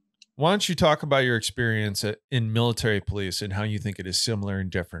 Why don't you talk about your experience in military police and how you think it is similar and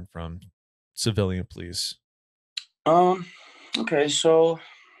different from civilian police? Okay, so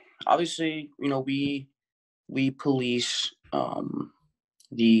obviously, we police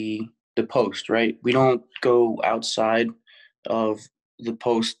the post, right? We don't go outside of the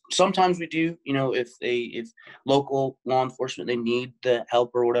post. Sometimes we do, if local law enforcement, they need the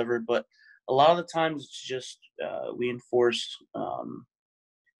help or whatever, but a lot of the times it's just we enforce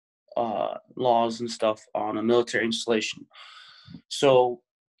laws and stuff on a military installation. So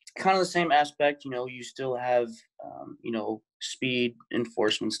kind of the same aspect, you still have, speed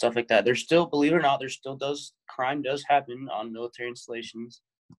enforcement, stuff like that. There's still, believe it or not, crime does happen on military installations,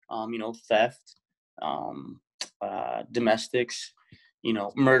 theft, domestics,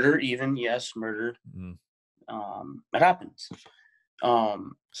 murder, even, yes, murder. It happens.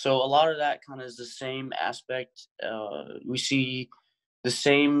 So a lot of that kind of is the same aspect. We see the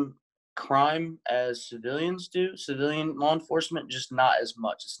same crime as civilians do, civilian law enforcement, just not as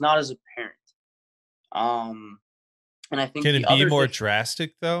much. It's not as apparent. And I think can it be more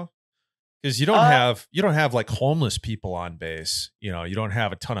drastic though? Because you don't have like homeless people on base. You don't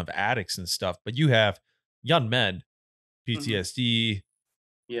have a ton of addicts and stuff, but you have young men, PTSD,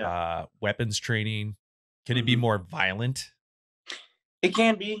 weapons training. Can it be more violent? It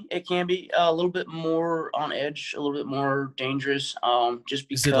can be. It can be a little bit more on edge, a little bit more dangerous. Just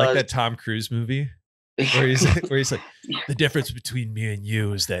because. Is it like that Tom Cruise movie where he's like, the difference between me and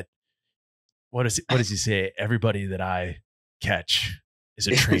you is that what does he say? Everybody that I catch is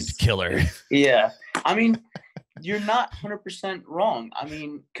a trained killer. Yeah, I mean, you're not 100% wrong. I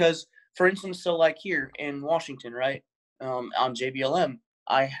mean, because for instance, so like here in Washington, right, on JBLM.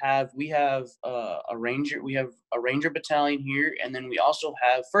 We have a ranger battalion here, and then we also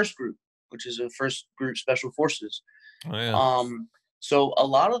have first group, which is a first group special forces. Oh, yeah. So a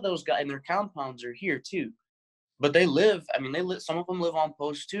lot of those guys and their compounds are here too, but some of them live on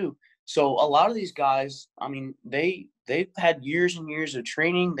post too. So a lot of these guys, I mean, they've had years and years of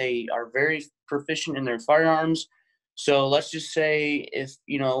training. They are very proficient in their firearms. So let's just say if,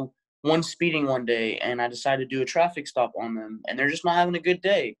 one's speeding one day and I decide to do a traffic stop on them and they're just not having a good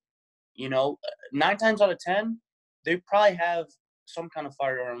day, 9 times out of 10, they probably have some kind of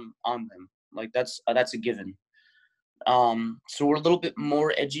firearm on them. Like that's a given. So we're a little bit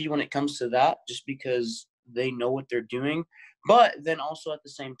more edgy when it comes to that, just because they know what they're doing. But then also at the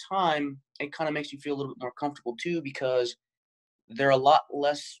same time, it kind of makes you feel a little bit more comfortable too, because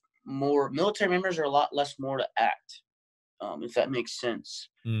military members are a lot less more to act. If that makes sense,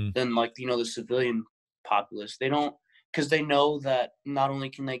 than like, the civilian populace. They don't, because they know that not only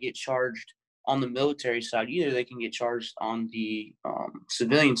can they get charged on the military side either, they can get charged on the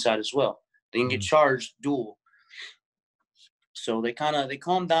civilian side as well. They can get charged dual. So they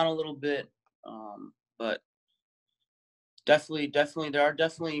calm down a little bit, but definitely there are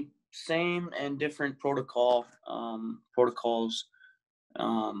definitely same and different protocols.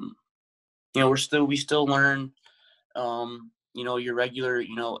 We still learn your regular,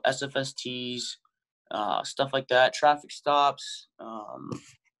 SFSTs, stuff like that, traffic stops.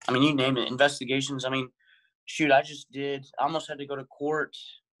 You name it, investigations. Shoot, I almost had to go to court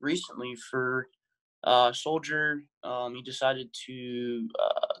recently for a soldier. He decided to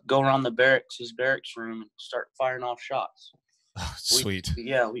go around his barracks room and start firing off shots. Oh, sweet.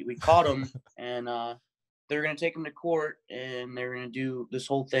 We caught him, and they were going to take him to court, and they were going to do this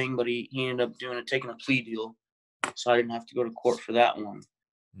whole thing, but he ended up taking a plea deal. So I didn't have to go to court for that one.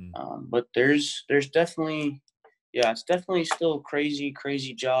 But there's definitely, it's definitely still a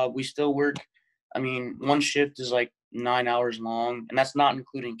crazy job. We still work. One shift is like 9 hours long, and that's not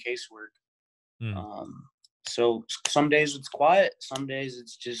including casework. So some days it's quiet, some days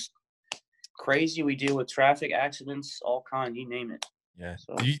it's just crazy. We deal with traffic accidents, all kinds, you name it. Yeah.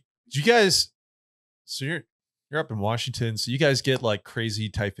 So. Do you guys? So You're up in Washington, so you guys get like crazy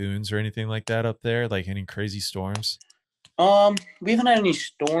typhoons or anything like that up there? Like any crazy storms? We haven't had any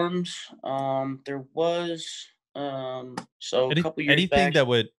storms. There was so a couple years back.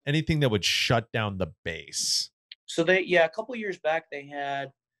 Anything that would shut down the base. So a couple years back they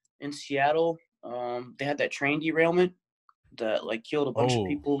had in Seattle, they had that train derailment that like killed a bunch of Oh,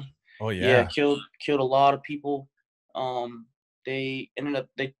 people. oh Yeah, yeah. killed a lot of people. They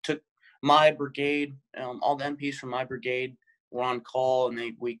took my brigade, all the MPs from my brigade were on call,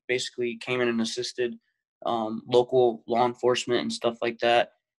 and we basically came in and assisted local law enforcement and stuff like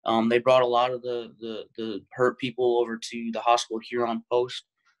that. They brought a lot of the hurt people over to the hospital here on post,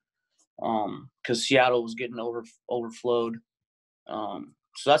 because Seattle was getting overflowed. So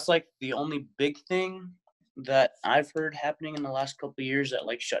that's like the only big thing that I've heard happening in the last couple of years that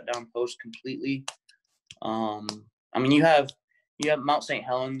like shut down post completely. I mean, you have Mount St.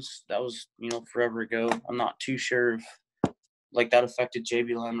 Helens. That was, forever ago. I'm not too sure if like that affected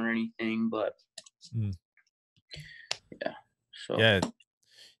JBLM or anything, but yeah. So yeah,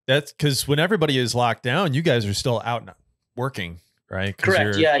 that's because when everybody is locked down, you guys are still out working, right?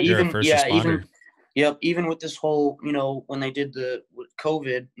 Correct. Yeah. You're a first responder. Even with this whole, when they did the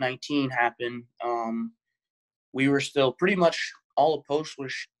COVID-19 happen, we were still pretty much all the posts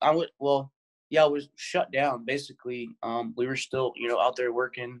was it was shut down basically. We were still out there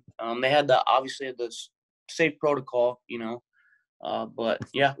working. They had obviously the safe protocol, but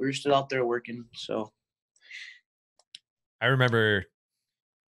yeah, we were still out there working. So I remember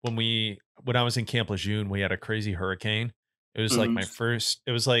when I was in Camp Lejeune, we had a crazy hurricane. It was like mhm. my first.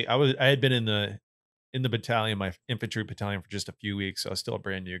 It was like I had been in the battalion, my infantry battalion, for just a few weeks. So I was still a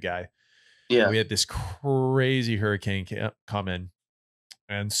brand new guy. And Yeah. we had this crazy hurricane come in,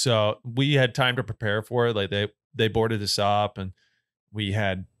 and so we had time to prepare for it. Like they boarded us up, and we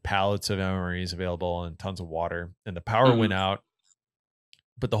had pallets of MREs available and tons of water. And the power Mhm. went out,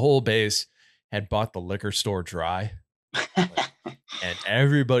 but the whole base had bought the liquor store dry. Like, and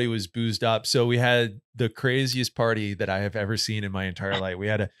everybody was boozed up. So we had the craziest party that I have ever seen in my entire life. We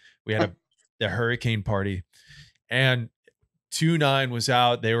had the hurricane party, and 2-9 was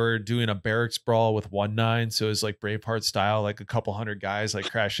out. They were doing a barracks brawl with 1-9. So it was like Braveheart style, like a couple hundred guys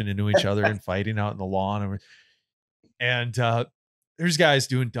like crashing into each other and fighting out in the lawn. And there's guys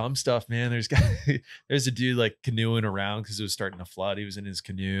doing dumb stuff, man. There's a dude like canoeing around because it was starting to flood. He was in his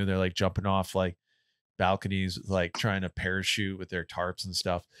canoe. They're like jumping off like balconies, like trying to parachute with their tarps and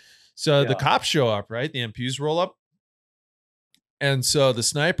stuff. So the Yeah. cops show up, right? The MPs roll up. And so the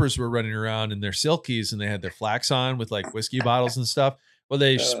snipers were running around in their silkies and they had their flax on with like whiskey bottles and stuff. Well,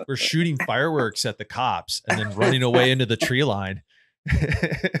 they were shooting fireworks at the cops and then running away into the tree line.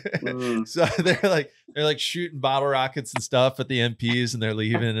 So they're like shooting bottle rockets and stuff at the MPs and they're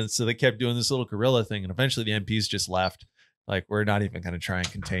leaving. And so they kept doing this little guerrilla thing. And eventually the MPs just left. Like, we're not even going to try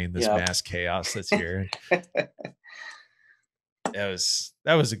and contain this mass chaos that's here. That was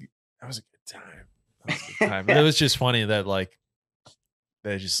a good time. But it was just funny that like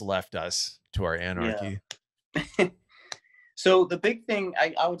they just left us to our anarchy. Yeah. So the big thing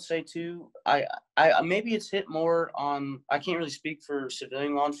I would say too, I maybe it's hit more on, I can't really speak for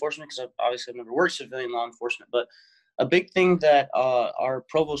civilian law enforcement because I've never worked civilian law enforcement, but a big thing that our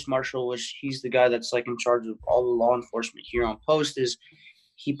provost marshal, which he's the guy that's like in charge of all the law enforcement here on post, is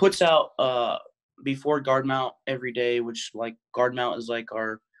he puts out before guard mount every day, which like guard mount is like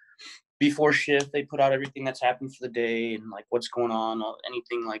our before shift. They put out everything that's happened for the day and like what's going on,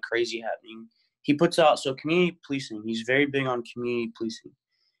 anything like crazy happening. He puts out, so community policing. He's very big on community policing.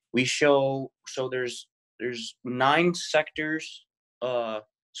 We show, so there's 9 sectors, so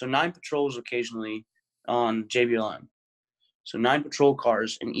 9 patrols occasionally on JBLM. So 9 patrol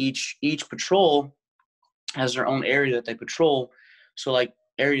cars, and each patrol has their own area that they patrol. So like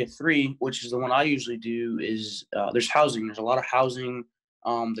area 3, which is the one I usually do, is there's housing. There's a lot of housing.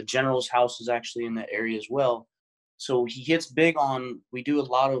 The general's house is actually in that area as well. So he hits big on, we do a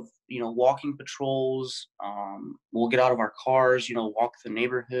lot of, walking patrols. We'll get out of our cars, walk the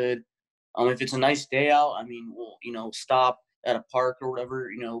neighborhood. If it's a nice day out, I mean, we'll, stop at a park or whatever,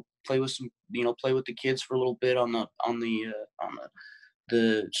 play with the kids for a little bit on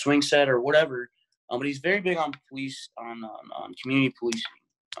the swing set or whatever. But he's very big on police, on community policing,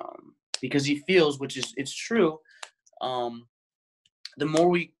 because he feels, which is, it's true. The more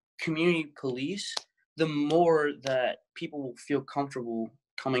we community police, the more that people will feel comfortable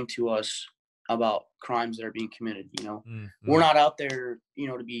coming to us about crimes that are being committed. We're not out there,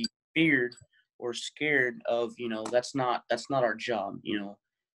 to be feared or scared of, that's not our job.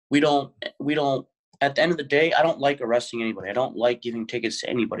 We don't, at the end of the day, I don't like arresting anybody. I don't like giving tickets to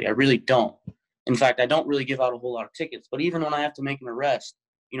anybody. I really don't. In fact, I don't really give out a whole lot of tickets, but even when I have to make an arrest,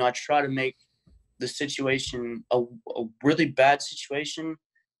 I try to make the situation a really bad situation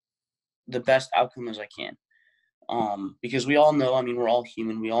the best outcome as I can. Because we all know, I mean, we're all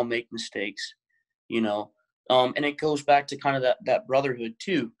human. We all make mistakes, you know. And it goes back to kind of that brotherhood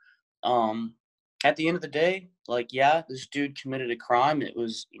too. Um, at the end of the day, like, yeah, this dude committed a crime. It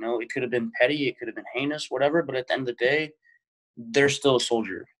was, it could have been petty, it could have been heinous, whatever. But at the end of the day, they're still a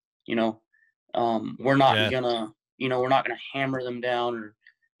soldier. You know, we're not Yeah. gonna, we're not gonna hammer them down or,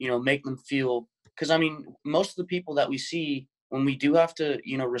 make them feel. Because I mean, most of the people that we see when we do have to,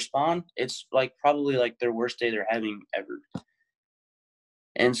 respond, it's like probably like their worst day they're having ever.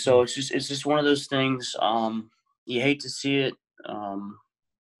 And so Mm. it's just one of those things. You hate to see it, um,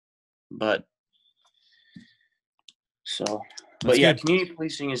 but so, That's but yeah, good. community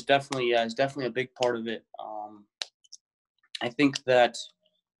policing is definitely a big part of it. I think that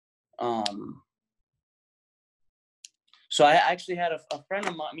um, so I actually had a friend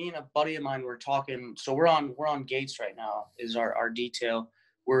of mine, me and a buddy of mine were talking. So we're on gates right now. Is our detail.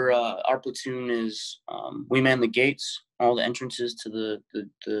 We're our platoon is we man the gates, all the entrances to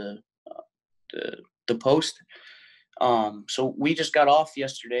the the post. So we just got off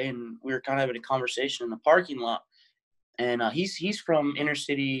yesterday, and we were kind of having a conversation in the parking lot. And he's from inner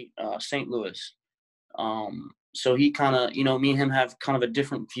city St. Louis. So he kind of, me and him have kind of a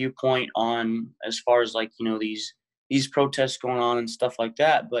different viewpoint on as far as like, these protests going on and stuff like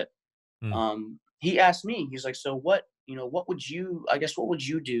that. But Mm. he asked me, he's like, so what would you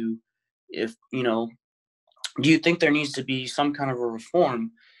do if, do you think there needs to be some kind of a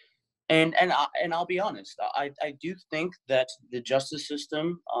reform? And I'll be honest, I do think that the justice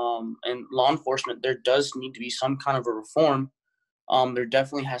system and law enforcement, there does need to be some kind of a reform. There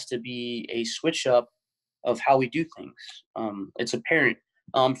definitely has to be a switch up of how we do things. It's apparent.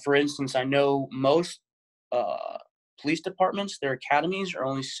 For instance, I know most uh, police departments, their academies are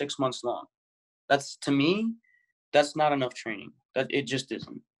only 6 months long. That's to me, that's not enough training. That it just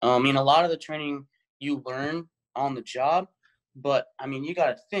isn't. I mean, a lot of the training you learn on the job, but I mean, you got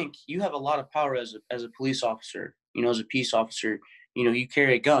to think you have a lot of power as a police officer. As a peace officer, you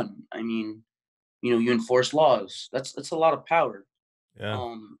carry a gun. I mean, you enforce laws. That's a lot of power.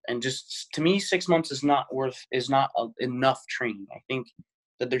 Yeah. And just to me, 6 months is not enough training. I think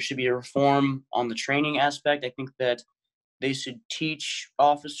that there should be a reform on the training aspect. I think that they should teach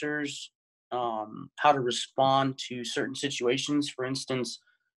officers how to respond to certain situations. For instance,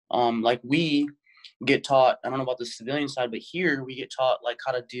 like we get taught, I don't know about the civilian side, but here we get taught like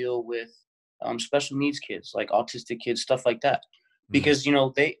how to deal with special needs kids, like autistic kids, stuff like that. Mm. Because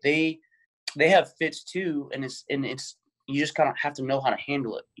they have fits too, and it's you just kind of have to know how to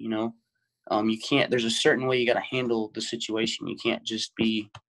handle it. You can't. There's a certain way you got to handle the situation. You can't just be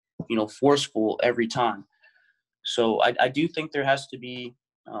forceful every time. So I do think there has to be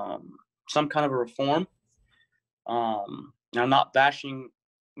some kind of a reform. I'm not bashing,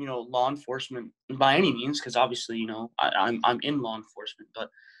 law enforcement by any means, because obviously, I'm in law enforcement, but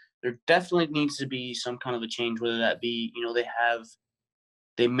there definitely needs to be some kind of a change, whether that be,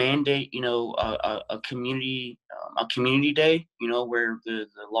 they mandate, a community day, where the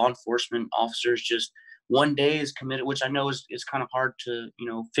law enforcement officers just one day is committed, which I know is kind of hard to,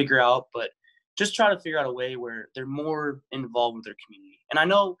 figure out, but just try to figure out a way where they're more involved with their community. And I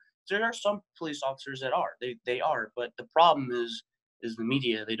know there are some police officers that are, they are, but the problem is the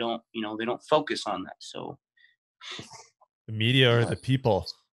media. They don't focus on that. So The media are the people,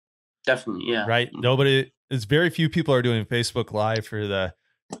 definitely, yeah. right? Nobody, it's very few people are doing Facebook Live for the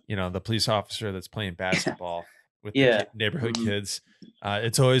police officer that's playing basketball with the Yeah. neighborhood Mhm. kids.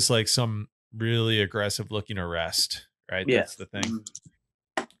 It's always like some really aggressive looking arrest, right? Yeah. That's the thing.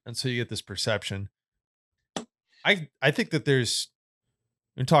 Mhm. And so you get this perception. I think that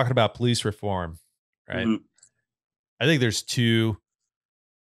we're talking about police reform, right? Mhm. I think there's two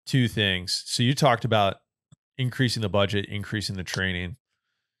things. So you talked about increasing the budget, increasing the training,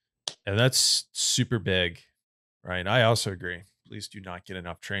 and that's super big, right? I also agree. Police do not get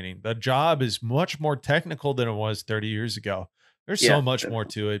enough training. The job is much more technical than it was 30 years ago. There's so Yeah. much more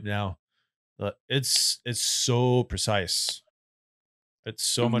Definitely. to it now. It's so precise. It's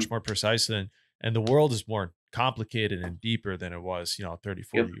so much Mhm. more precise and the world is more complicated and deeper than it was, 30, Yep.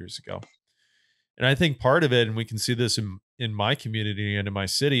 40 years ago. And I think part of it, and we can see this in my community and in my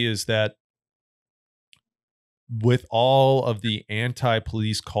city, is that with all of the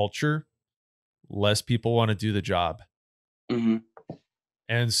anti-police culture, less people want to do the job. Mhm.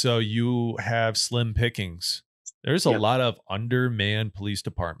 And so you have slim pickings. There's a Yep. lot of undermanned police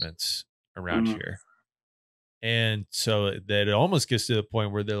departments around Mhm. here. And so that it almost gets to the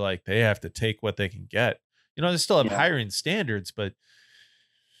point where they're like, they have to take what they can get. They still have Yeah. hiring standards, but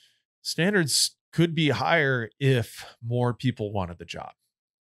standards could be higher if more people wanted the job.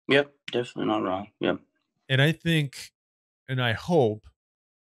 Yep. Definitely not wrong. Yep. And I think, and I hope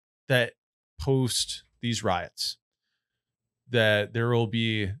that post these riots, that there will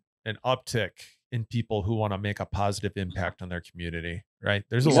be an uptick in people who want to make a positive impact on their community, right?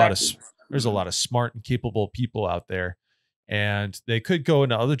 Exactly. There's a lot of smart and capable people out there, and they could go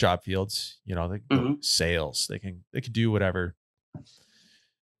into other job fields. They can go Hmm. sales, they could do whatever.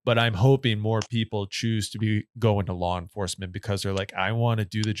 But I'm hoping more people choose to go into law enforcement because they're like, I want to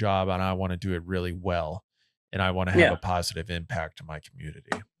do the job and I want to do it really well, and I want to have Yeah. a positive impact on my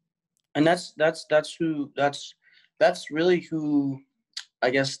community. And that's really who I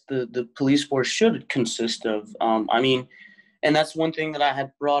guess the police force should consist of. I mean, and that's one thing that I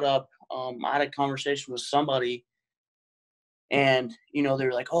had brought up. I had a conversation with somebody, and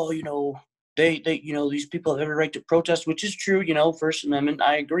they're like, oh, they these people have every right to protest, which is true. First Amendment,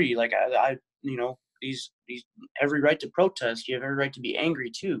 I agree. Like I these every right to protest. You have every right to be angry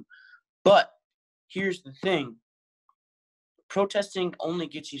too. But here's the thing: protesting only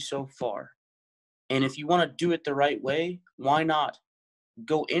gets you so far. And if you want to do it the right way, why not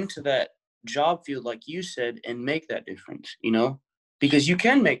go into that job field, like you said, and make that difference, because you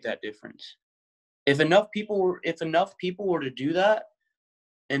can make that difference. If enough people were to do that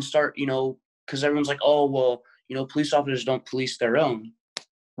and start, because everyone's like, oh, well, police officers don't police their own.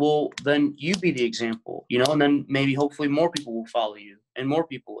 Well, then you be the example, and then maybe hopefully more people will follow you, and more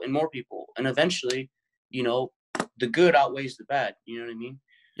people and more people. And eventually, you know, the good outweighs the bad. You know what I mean?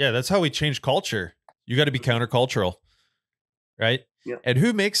 Yeah, that's how we change culture. You got to be countercultural, right? Yep. And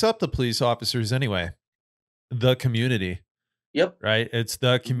who makes up the police officers anyway? The community, Yep. right? It's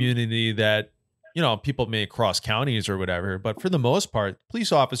the Hmm. community that, people may cross counties or whatever, but for the most part,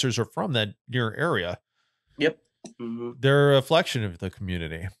 police officers are from that near area. Yep. Hmm. They're a reflection of the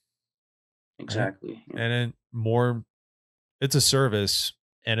community, right? Exactly. Yeah. And then it's a service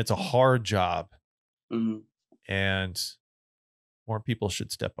and it's a hard job, Hmm. and more people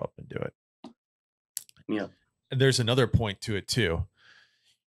should step up and do it. Yeah. And there's another point to it too.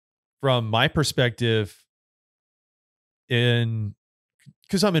 From my perspective, in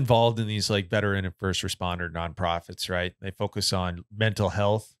because I'm involved in these like veteran and first responder nonprofits, right? They focus on mental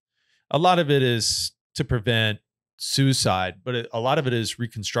health. A lot of it is to prevent suicide, but a lot of it is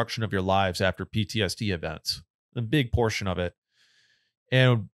reconstruction of your lives after PTSD events. A big portion of it.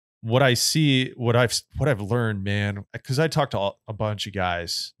 And what I see, what I've learned, man, because I talked to a bunch of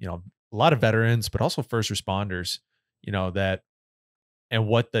guys, a lot of veterans, but also first responders, that and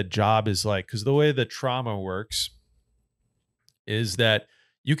what the job is like. Because the way the trauma works is that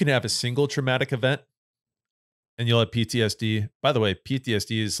you can have a single traumatic event and you'll have PTSD. By the way,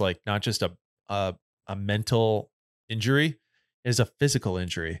 PTSD is like not just a, a mental injury, it is a physical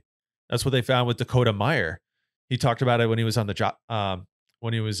injury. That's what they found with Dakota Meyer. He talked about it when he was on the job,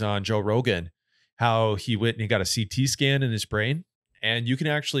 when he was on Joe Rogan, how he went and he got a CT scan in his brain, and you can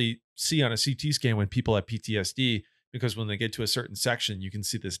actually see on a CT scan when people have PTSD, because when they get to a certain section, you can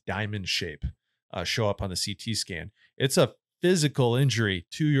see this diamond shape show up on the CT scan. It's a physical injury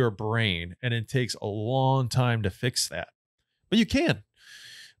to your brain, and it takes a long time to fix that. But you can.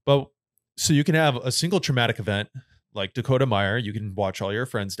 But so you can have a single traumatic event like Dakota Meyer. You can watch all your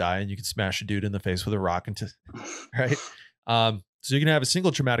friends die, and you can smash a dude in the face with a rock right. So you can have a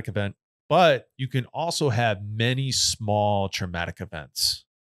single traumatic event, but you can also have many small traumatic events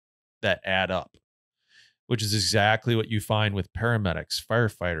that add up, which is exactly what you find with paramedics,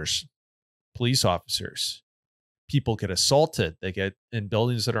 firefighters, police officers. People get assaulted, they get in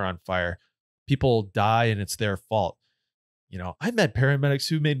buildings that are on fire, people die, and it's their fault. I met paramedics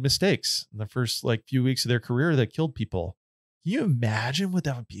who made mistakes in the first like few weeks of their career that killed people. Can you imagine what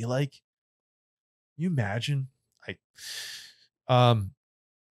that would be like? Can you imagine? Like, um,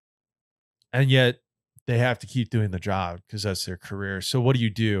 and yet they have to keep doing the job because that's their career. So what do you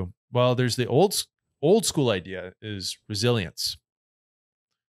do? Well, there's the old school idea is resilience.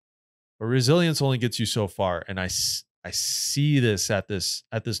 But resilience only gets you so far. And I see this at this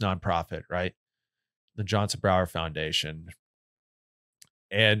nonprofit, right? The Johnson Brower Foundation.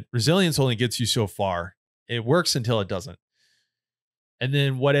 And resilience only gets you so far. It works until it doesn't. And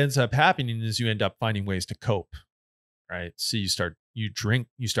then what ends up happening is you end up finding ways to cope, right? So you start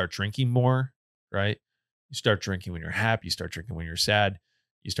drinking more, right? You start drinking when you're happy, you start drinking when you're sad.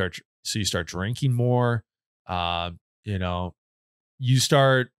 You start drinking more. Um, you know, you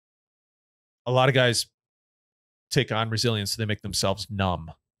start a lot of guys take on resilience, so they make themselves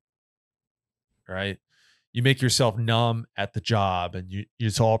numb, right? you make yourself numb at the job, and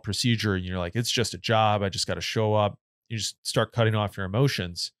it's all procedure, and you're like, it's just a job. I just got to show up. You just start cutting off your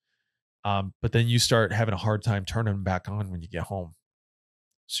emotions. But then you start having a hard time turning them back on when you get home.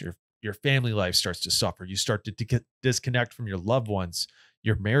 So your family life starts to suffer. You start to get disconnect from your loved ones.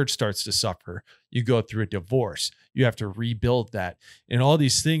 Your marriage starts to suffer. You go through a divorce. You have to rebuild that. And all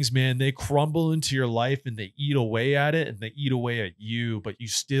these things, man, they crumble into your life and they eat away at it and they eat away at you, but you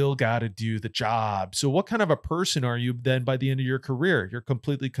still got to do the job. So what kind of a person are you then by the end of your career? You're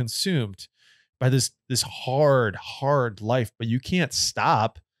completely consumed by this hard life, but you can't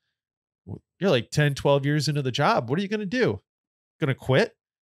stop. You're like 10, 12 years into the job. What are you going to do? Going to quit?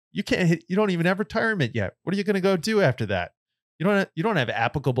 You don't even have retirement yet. What are you going to go do after that? You don't have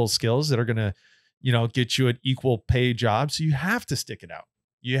applicable skills that are going to, get you an equal pay job. So you have to stick it out.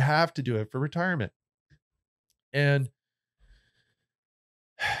 You have to do it for retirement. And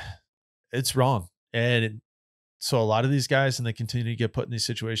it's wrong. So a lot of these guys, and they continue to get put in these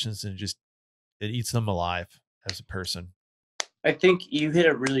situations, and it eats them alive as a person. I think you hit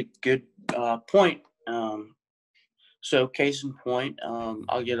a really good point. So case in point,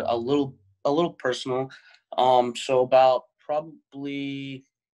 I'll get a little personal. So about probably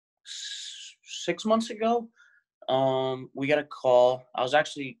 6 months ago, we got a call. I was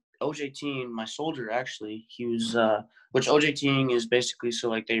actually OJTing my soldier. Actually, he was, which OJTing is basically, so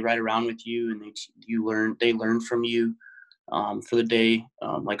like they ride around with you and they learn from you, for the day,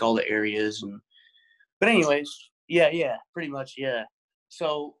 like all the areas but anyways, yeah, pretty much, yeah.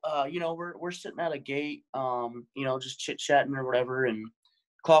 So, we're sitting at a gate, just chit chatting or whatever, and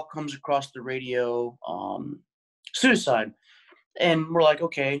call comes across the radio, suicide, and we're like,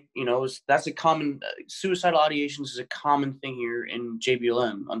 okay, that's a common suicidal ideations is a common thing here in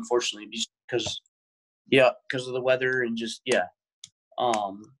JBLM, unfortunately, because of the weather and just yeah.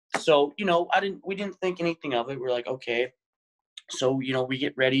 So we didn't think anything of it. We're like, okay, so we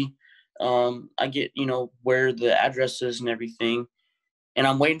get ready. I get where the address is and everything, and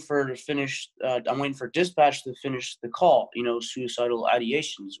I'm waiting for her to finish. I'm waiting for dispatch to finish the call. Suicidal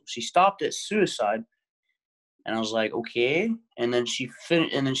ideations. She stopped at suicide, and I was like, okay. And then she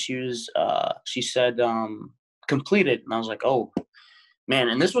she said completed, and I was like, oh man.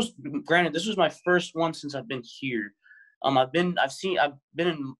 And this was my first one since I've been here. I've been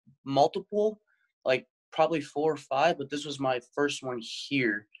in multiple, like probably 4 or 5, but this was my first one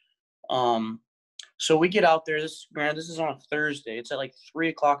here. So we get out there. This is on a Thursday. It's at like 3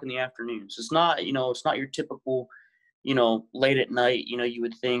 o'clock in the afternoon. So it's not your typical, late at night. You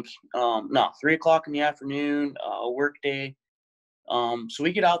would think, no, 3 o'clock in the afternoon, a work day. So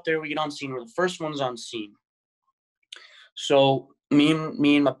we get out there. We get on scene. We're the first ones on scene. So me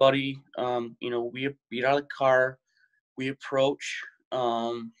and my buddy, we get out of the car. We approach.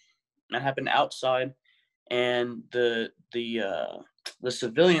 That happened outside, and the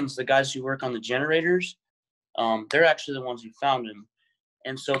civilians, the guys who work on the generators, they're actually the ones who found him.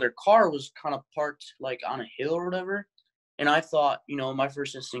 And so their car was kind of parked like on a hill or whatever. And I thought, my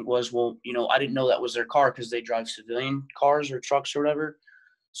first instinct was, well, I didn't know that was their car because they drive civilian cars or trucks or whatever.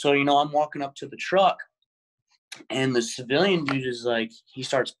 So, I'm walking up to the truck, and the civilian dude is like, he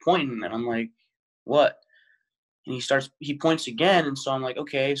starts pointing, and I'm like, what? And he points again. And so I'm like,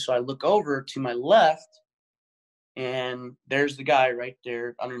 okay. So I look over to my left, and there's the guy right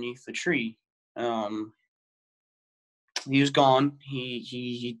there underneath the tree. He was gone.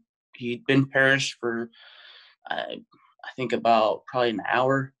 He'd been perished for I think about probably an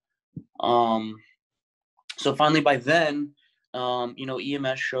hour. So finally by then,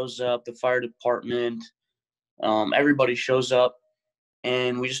 EMS shows up, the fire department, everybody shows up,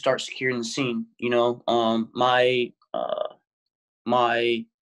 and we just start securing the scene. My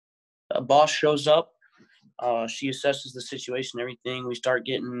boss shows up. She assesses the situation, everything. We start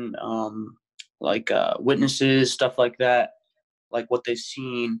getting witnesses, stuff like that, like what they've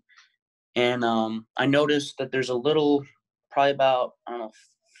seen. And I noticed that there's a little, probably about, I don't know,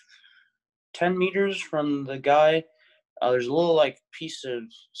 10 meters from the guy, there's a little like piece of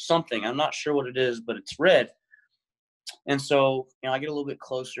something. I'm not sure what it is, but it's red. And so, I get a little bit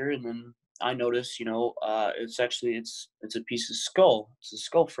closer, and then I notice, it's actually, it's a piece of skull. It's a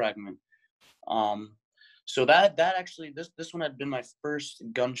skull fragment. So that actually, this one had been my first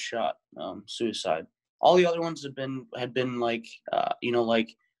gunshot suicide. All the other ones had been like,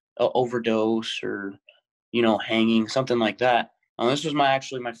 like a overdose or, hanging, something like that. This was my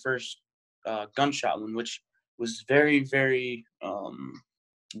first gunshot one, which was very, very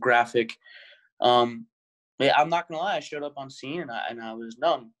graphic. Yeah, I'm not gonna lie, I showed up on scene, and I was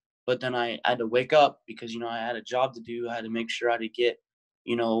numb. But then I had to wake up because I had a job to do. I had to make sure I had to get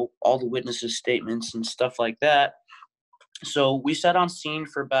all the witnesses' statements and stuff like that. So we sat on scene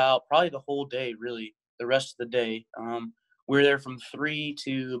for about probably the whole day, really, the rest of the day. We were there from 3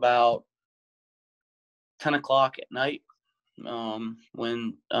 to about 10 o'clock at night,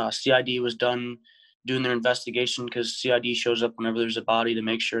 when CID was done doing their investigation, because CID shows up whenever there's a body to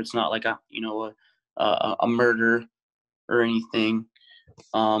make sure it's not like a murder or anything.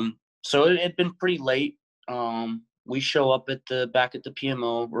 So it had been pretty late. We show up back at the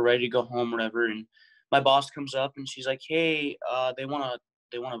PMO. We're ready to go home, whatever. And my boss comes up and she's like, "Hey, they wanna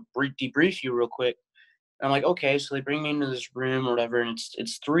debrief you real quick." And I'm like, "Okay." So they bring me into this room or whatever, and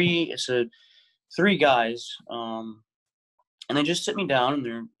it's three guys. And they just sit me down and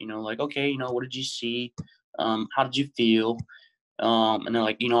they're, like, "Okay, what did you see? How did you feel?" And they're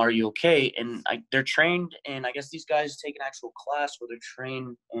like, "Are you okay?" And they're trained, and I guess these guys take an actual class where they're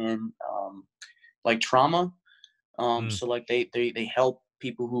trained in like trauma. Mm. So like they help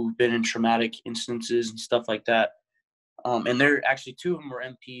people who've been in traumatic instances and stuff like that. And they're actually, two of them were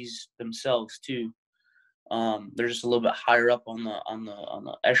MPs themselves too. They're just a little bit higher up on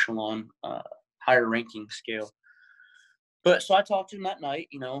the echelon, higher ranking scale. But so I talked to him that night,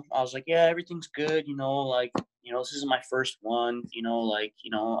 I was like, "Yeah, everything's good, like, this isn't my first one, like,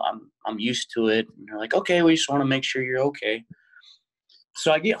 I'm used to it." And they're like, "Okay, we just want to make sure you're okay."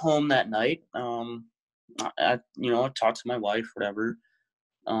 So I get home that night. I talked to my wife, whatever.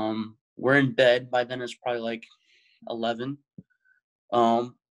 We're in bed. By then it's probably like 11.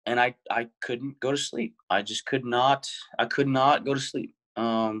 And I couldn't go to sleep. I could not go to sleep.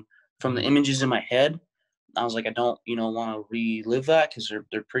 From the Mm. images in my head, I was like, I don't, want to relive that, because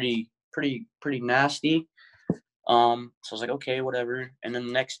they're pretty nasty. So I was like, okay, whatever. And then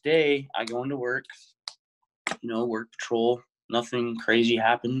the next day, I go into work, work patrol. Nothing crazy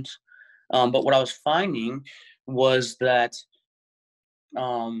happens. But what I was finding was that,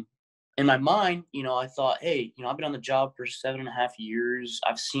 in my mind, I thought, hey, I've been on the job for 7.5 years.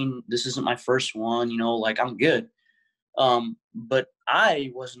 I've seen, this isn't my first one. Like, I'm good. But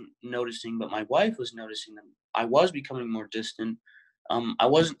I wasn't noticing, but my wife was noticing them. I was becoming more distant. I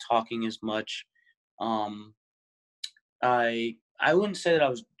wasn't talking as much. Um, I wouldn't say that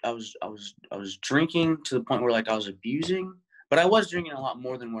I was drinking to the point where, like, I was abusing, but I was drinking a lot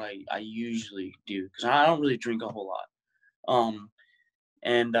more than what I usually do, because I don't really drink a whole lot. Um,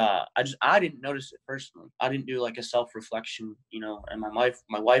 and I didn't notice it personally. I didn't do like a self reflection, And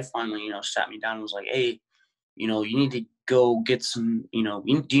my wife finally, sat me down and was like, "Hey, you need to go get some, you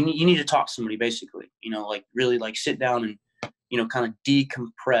need to talk to somebody, basically, like, really, like, sit down and, kind of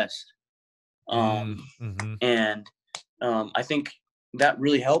decompress." Mm. Um, Mm-hmm. and I think that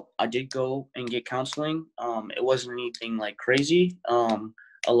really helped. I did go and get counseling. It wasn't anything like crazy.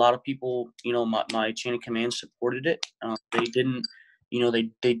 A lot of people, my chain of command supported it. They didn't,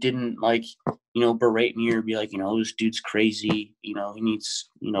 they didn't, like, berate me or be like, "This dude's crazy. He needs,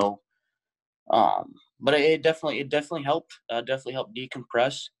 but it definitely helped. Definitely helped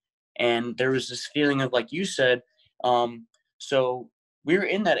decompress. And there was this feeling of, like you said, so we were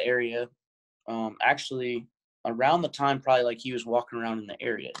in that area, actually around the time, probably, like, he was walking around in the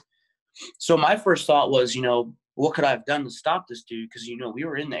area. So my first thought was, what could I have done to stop this dude? Because, we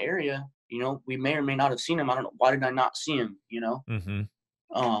were in the area. We may or may not have seen him. I don't know. Why did I not see him? Mm-hmm.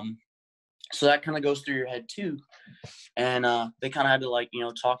 Um, so that kind of goes through your head too. And they kind of had to, like,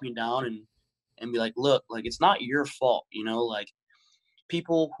 talk me down and be like, "Look, like, it's not your fault. Like,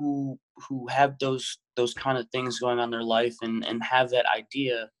 people who have those kind of things going on in their life and have that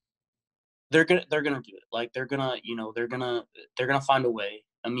idea, they're gonna do it. Like, they're gonna find a way,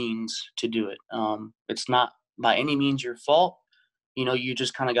 a means to do it. It's not by any means your fault. You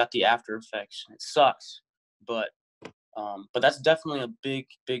just kind of got the after effects. It sucks, but that's definitely a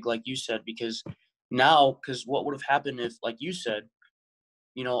big, like you said, because what would have happened if, like you said,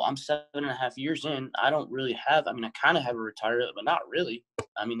 I'm 7.5 years in. I don't really have. I mean, I kind of have a retirement, but not really.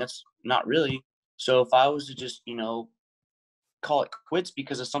 I mean, that's not really. So if I was to just, call it quits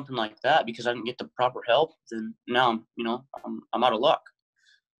because of something like that, because I didn't get the proper help, then now I'm out of luck.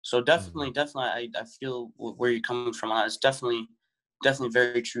 So Mm-hmm. definitely, I feel where you're coming from. It's definitely a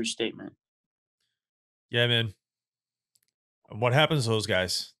very true statement. Yeah, man. What happens to those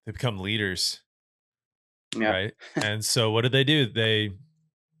guys? They become leaders, Yeah. right? And so what do?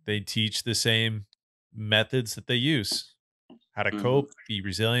 They teach the same methods that they use. How to Hmm. cope, be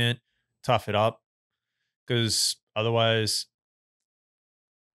resilient, tough it up. Because otherwise,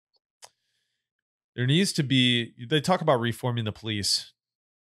 there needs to be, they talk about reforming the police.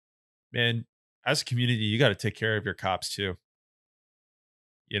 Man, as a community, you got to take care of your cops too.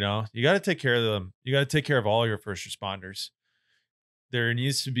 You got to take care of them. You got to take care of all your first responders. there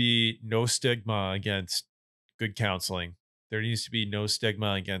needs to be no stigma against good counseling. There needs to be no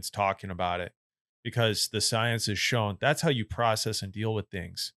stigma against talking about it, because the science has shown that's how you process and deal with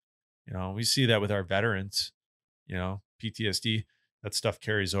things. You know, we see that with our veterans, you know, PTSD, that stuff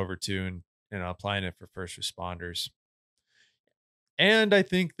carries over to, and applying it for first responders. And I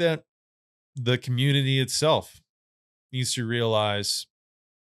think that the community itself needs to realize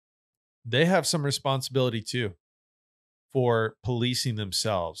they have some responsibility too for policing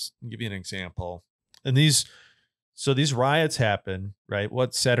themselves. I'll give you an example. And these riots happen, right?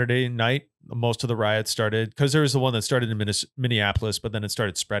 What, Saturday night? Most of the riots started, because there was the one that started in Minneapolis, but then it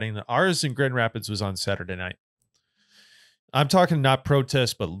started spreading. Ours in Grand Rapids was on Saturday night. I'm talking not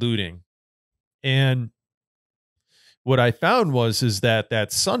protests, but looting. And what I found is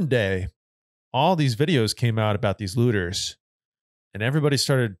that Sunday, all these videos came out about these looters, and everybody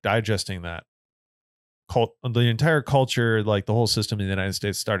started digesting that. The entire culture, like the whole system in the United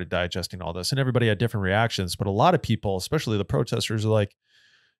States, started digesting all this, and everybody had different reactions. But a lot of people, especially the protesters, are like,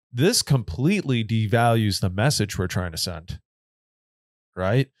 this completely devalues the message we're trying to send.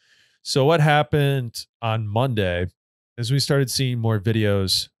 Right? So what happened on Monday is we started seeing more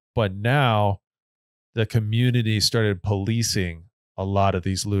videos, but now the community started policing a lot of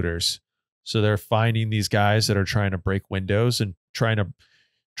these looters. So they're finding these guys that are trying to break windows and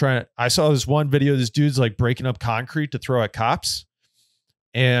I saw this one video, this dude's like breaking up concrete to throw at cops,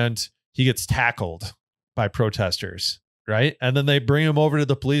 and he gets tackled by protesters, right? And then they bring him over to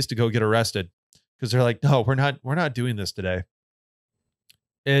the police to go get arrested, because they're like, no, we're not doing this today.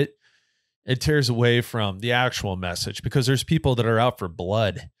 It tears away from the actual message, because there's people that are out for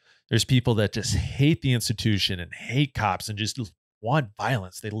blood. There's people that just hate the institution and hate cops and just want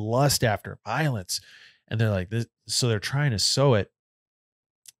violence. They lust after violence, and they're like this. So they're trying to sow it.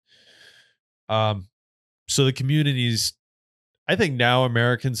 So the communities, I think now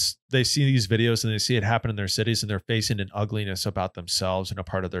Americans, they see these videos and they see it happen in their cities, and they're facing an ugliness about themselves and a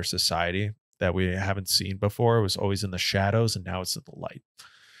part of their society that we haven't seen before. It was always in the shadows, and now it's in the light.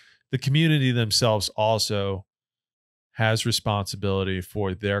 The community themselves also has responsibility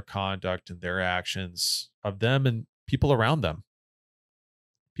for their conduct and their actions of them and people around them.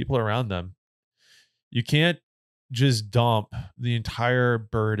 People around them. You can't just dump the entire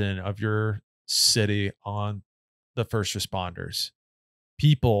burden of your city on the first responders.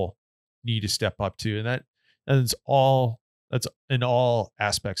 People need to step up too, and that's in all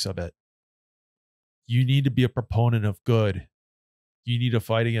aspects of it. You need to be a proponent of good. You need to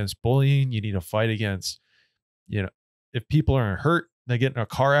fight against bullying. You need to fight against, if people are hurt, they get in a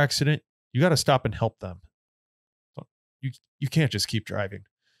car accident, you got to stop and help them. You can't just keep driving.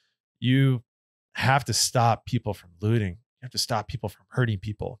 You have to stop people from looting. You have to stop people from hurting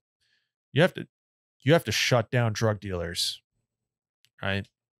people. You have to shut down drug dealers, right?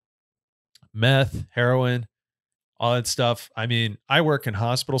 Meth, heroin, all that stuff. I mean, I work in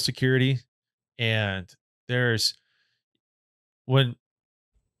hospital security, and when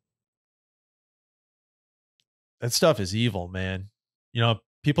that stuff is evil, man.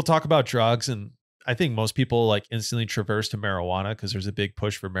 People talk about drugs, and I think most people like instantly traverse to marijuana because there's a big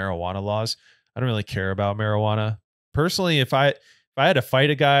push for marijuana laws. I don't really care about marijuana. Personally, if I had to fight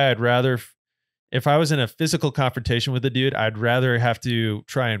a guy, if I was in a physical confrontation with a dude, I'd rather have to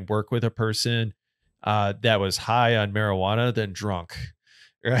try and work with a person that was high on marijuana than drunk.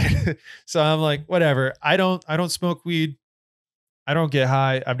 Right. So I'm like, whatever. I don't smoke weed. I don't get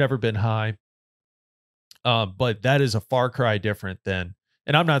high. I've never been high. But that is a far cry different than,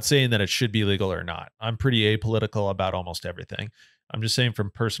 and I'm not saying that it should be legal or not. I'm pretty apolitical about almost everything. I'm just saying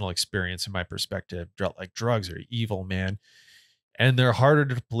from personal experience and my perspective, like drugs are evil, man. And they're harder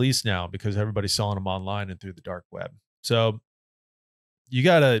to police now because everybody's selling them online and through the dark web. So you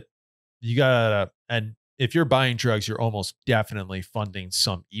gotta, and if you're buying drugs, you're almost definitely funding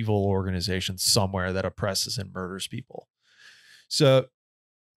some evil organization somewhere that oppresses and murders people. So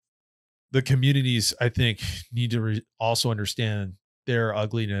the communities, I think, need to also understand their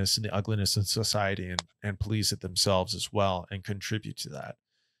ugliness and the ugliness in society, and police it themselves as well and contribute to that.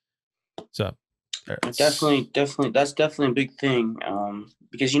 So definitely, that's definitely a big thing.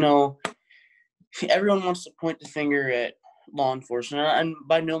 Because, everyone wants to point the finger at law enforcement, and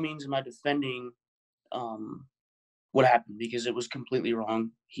by no means am I defending what happened, because it was completely wrong.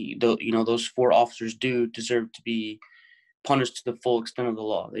 Those 4 officers do deserve to be punished to the full extent of the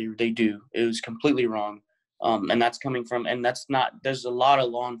law. They do. It was completely wrong. And that's coming from, and that's not, there's a lot of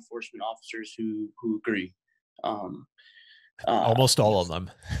law enforcement officers who agree. Almost all of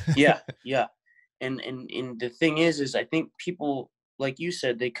them. Yeah. And the thing is I think people, like you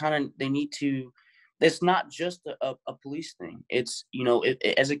said, they need to it's not just a police thing. It's,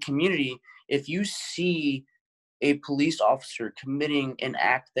 as a community, if you see a police officer committing an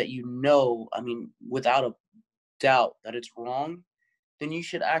act that I mean, without a doubt that it's wrong, then you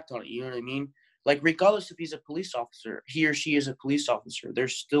should act on it. You know what I mean? Like, regardless if he's a police officer, he or she is a police officer, they're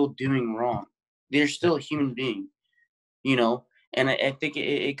still doing wrong. They're still a human being, you know? And I think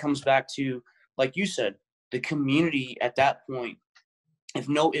it comes back to, like you said, the community at that point. If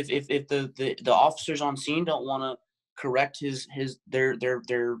the officers on scene don't want to correct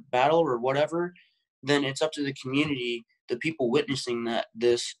their battle or whatever, then it's up to the community, the people witnessing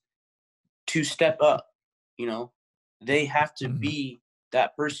this, to step up. They have to be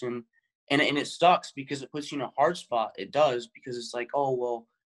that person. And it sucks because it puts you in a hard spot. It does, because it's like, oh, well,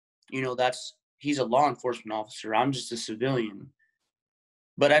 he's a law enforcement officer, I'm just a civilian.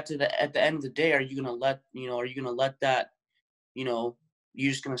 But at the end of the day, are you gonna let that,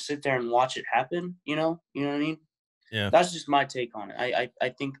 you're just gonna sit there and watch it happen? You know what I mean? Yeah. That's just my take on it. I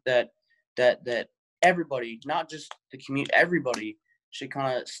think that everybody, not just the community, everybody should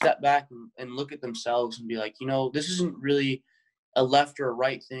kind of step back and look at themselves and be like, this isn't really a left or a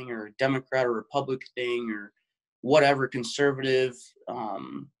right thing, or a Democrat or Republic thing, or whatever, conservative.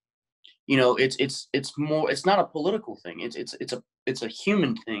 It's more. It's not a political thing. It's a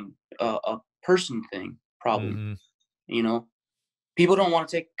human thing, a person thing, probably. Mm-hmm. People don't want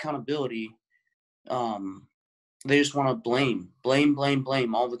to take accountability. They just want to blame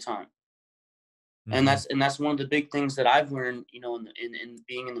all the time. Mm-hmm. And that's one of the big things that I've learned, in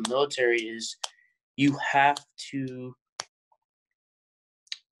being in the military, is you have to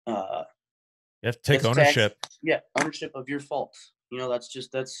take ownership. Ownership of your faults.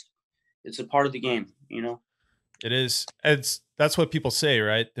 It's a part of the game, It is. That's what people say,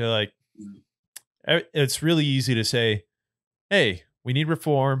 right? They're like, it's really easy to say, hey, we need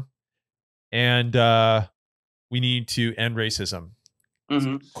reform, and we need to end racism.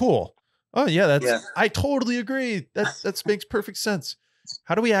 Mm-hmm. Cool. Oh yeah, I totally agree. That makes perfect sense.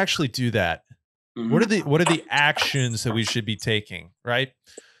 How do we actually do that? Mm-hmm. What are the actions that we should be taking, right?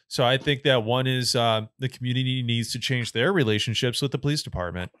 So I think that one is the community needs to change their relationships with the police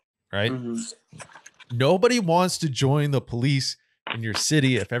department, right? Mm-hmm. Nobody wants to join the police in your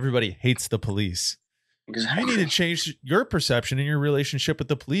city if everybody hates the police. Exactly. You need to change your perception and your relationship with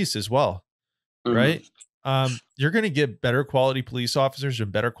the police as well, mm-hmm. right? You're going to get better quality police officers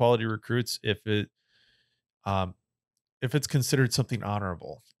and better quality recruits if it's considered something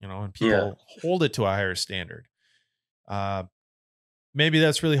honorable, and people hold it to a higher standard. Maybe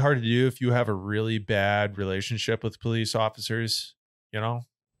that's really hard to do if you have a really bad relationship with police officers,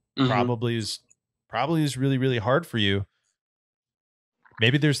 mm-hmm. probably is really, really hard for you.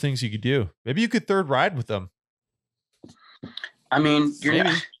 Maybe there's things you could do. Maybe you could third ride with them. I mean,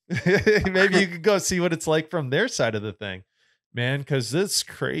 maybe you could go see what it's like from their side of the thing, man. Cause it's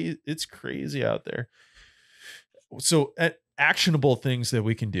crazy out there. So actionable things that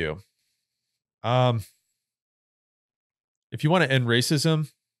we can do. If you want to end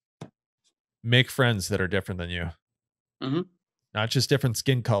racism, make friends that are different than you. Mm-hmm. Not just different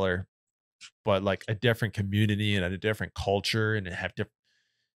skin color, but like a different community and a different culture, and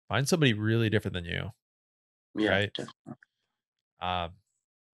find somebody really different than you. Yeah. Right. Definitely. That's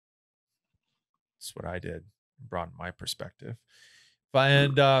what I did. Broaden my perspective.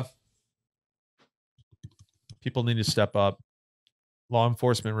 And people need to step up. Law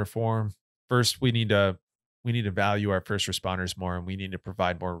enforcement reform. First, we need to value our first responders more, and we need to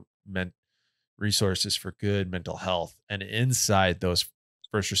provide more resources for good mental health. And inside those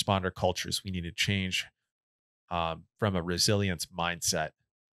first responder cultures, we need to change from a resilience mindset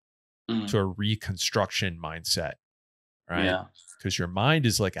to a reconstruction mindset, right? Yeah. Because your mind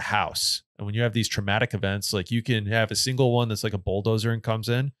is like a house. And when you have these traumatic events, like you can have a single one that's like a bulldozer and comes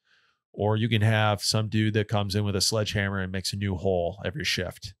in, or you can have some dude that comes in with a sledgehammer and makes a new hole every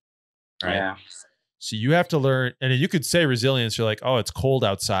shift, right? Yeah. So you have to learn, and you could say resilience. You're like, oh, it's cold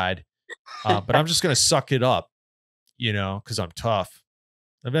outside, but I'm just going to suck it up, because I'm tough.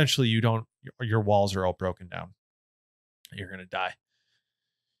 Eventually your walls are all broken down. You're going to die.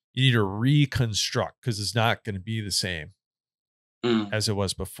 You need to reconstruct, because it's not going to be the same as it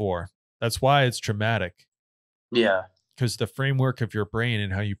was before. That's why it's traumatic. Yeah. Because the framework of your brain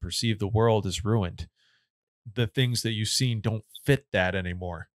and how you perceive the world is ruined. The things that you've seen don't fit that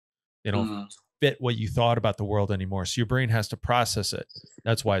anymore. They don't fit what you thought about the world anymore. So your brain has to process it.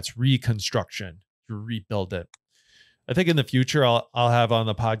 That's why it's reconstruction. You rebuild it. I think in the future, I'll have on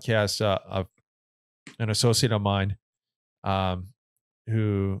the podcast an associate of mine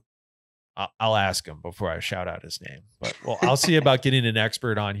who I'll ask him before I shout out his name. But well, I'll see about getting an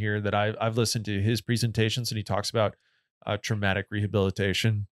expert on here that I've listened to his presentations, and he talks about traumatic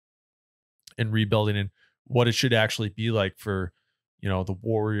rehabilitation and rebuilding and what it should actually be like for, the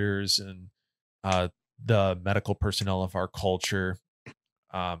warriors and the medical personnel of our culture.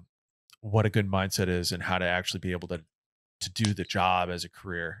 What a good mindset is and how to actually be able to do the job as a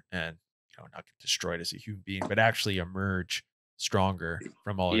career and, not get destroyed as a human being, but actually emerge stronger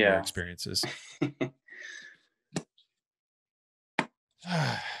from all of your Yeah. experiences.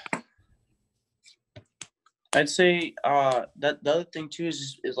 I'd say that the other thing too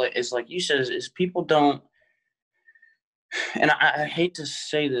is like you said is people don't, and I hate to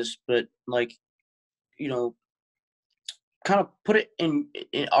say this, but like, kind of put it in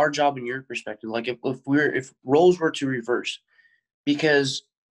our job in your perspective. Like if roles were to reverse, because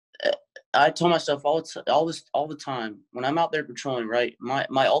I tell myself all the time when I'm out there patrolling, right?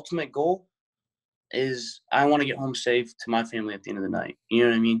 My ultimate goal is I want to get home safe to my family at the end of the night. You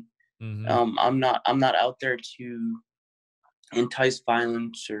know what I mean? Mm-hmm. I'm not out there to entice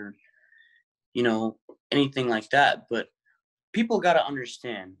violence or anything like that. But people got to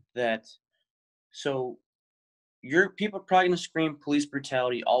understand that. So people are probably gonna scream police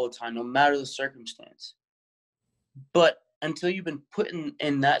brutality all the time, no matter the circumstance. But until you've been put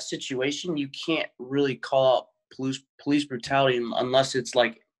in that situation, you can't really call out police brutality unless it's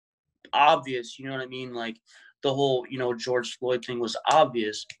like obvious. You know what I mean? Like the whole George Floyd thing was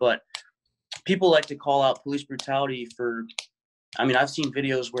obvious, but people like to call out police brutality for. I mean, I've seen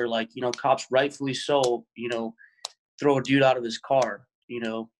videos where like cops rightfully so throw a dude out of his car,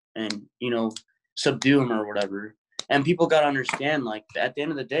 and subdue him or whatever. And people got to understand, like at the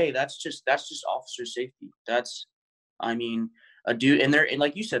end of the day, that's just officer safety. That's, I mean, a dude, and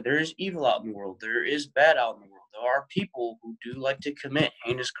like you said, there is evil out in the world. There is bad out in the world. There are people who do like to commit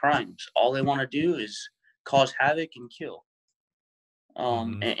heinous crimes. All they want to do is cause havoc and kill.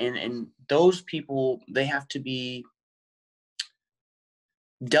 Mm-hmm. And those people, they have to be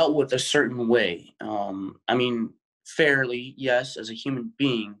dealt with a certain way. I mean, fairly, yes, as a human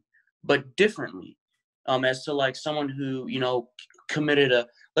being, but differently. As to like someone who, committed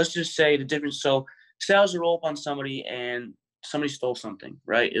let's just say the difference. So say I was to roll up on somebody and somebody stole something,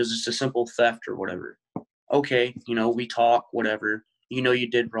 right? It was just a simple theft or whatever. Okay, we talk, whatever. You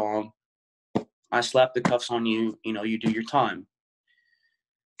did wrong. I slap the cuffs on you, you do your time.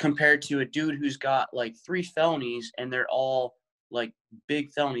 Compared to a dude who's got like 3 felonies and they're all like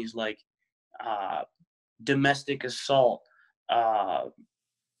big felonies, like domestic assault,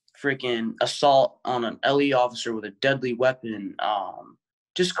 freaking assault on an LE officer with a deadly weapon,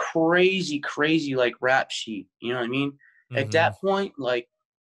 just crazy like rap sheet. You know what I mean? At Mm-hmm. that point, like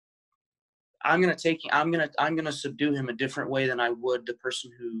I'm gonna subdue him a different way than I would the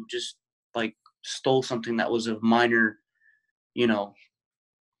person who just like stole something that was of minor,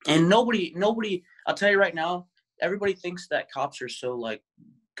 And nobody. I'll tell you right now, everybody thinks that cops are so like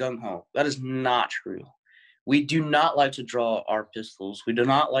gung ho. That is not true. We do not like to draw our pistols. We do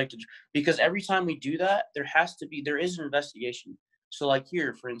not like to, because every time we do that, there is an investigation. So like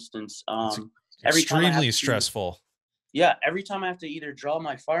here, for instance, It's every time I have extremely to, stressful. yeah, every time I have to either draw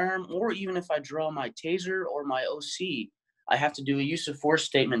my firearm or even if I draw my taser or my OC, I have to do a use of force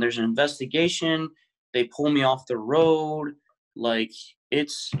statement. There's an investigation. They pull me off the road. Like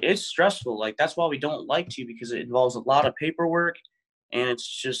it's stressful. Like that's why we don't like to, because it involves a lot of paperwork and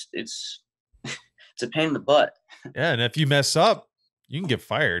it's a pain in the butt. Yeah. And if you mess up, you can get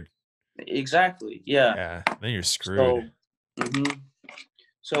fired. Exactly. Yeah. Yeah. Then you're screwed. So,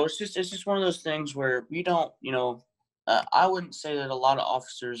 so it's just one of those things where we don't, I wouldn't say that a lot of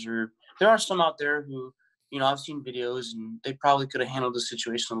officers there are some out there who, I've seen videos and they probably could have handled the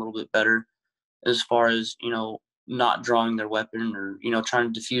situation a little bit better as far as, not drawing their weapon or,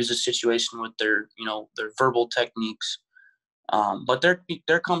 trying to defuse the situation with their verbal techniques. But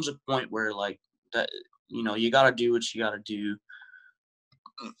there comes a point where like that, you got to do what you got to do.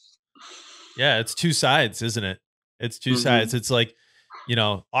 Yeah. It's two sides, isn't it? It's two sides. It's like,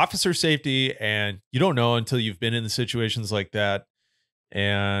 officer safety, and you don't know until you've been in the situations like that.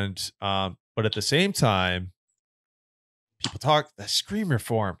 And, but at the same time, people talk the scream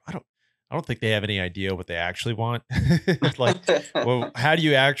reform. I don't think they have any idea what they actually want. Like, well, how do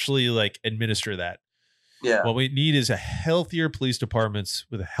you actually like administer that? Yeah. What we need is a healthier police departments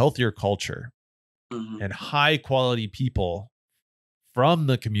with a healthier culture and high quality people from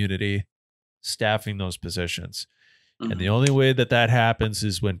the community staffing those positions. And the only way that happens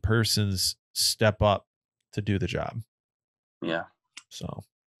is when persons step up to do the job. Yeah. So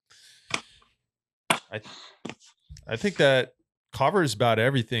I think that covers about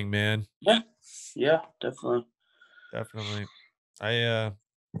everything, man. Yeah. Yeah, definitely. Definitely. I a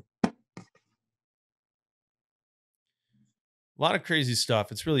lot of crazy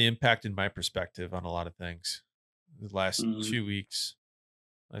stuff. It's really impacted my perspective on a lot of things the last Hmm. 2 weeks.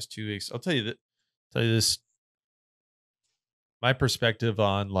 Last 2 weeks. I'll tell you this. My perspective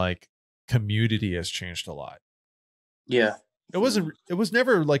on like community has changed a lot. Yeah. Definitely. It was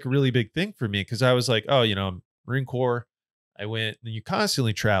never like a really big thing for me because I was like, oh, I'm Marine Corps. I went and you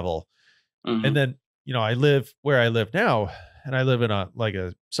constantly travel. And Hmm. then, I live where I live now, and I live in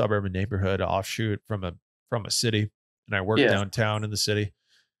a suburban neighborhood offshoot from a city, and I work Yeah. downtown in the city.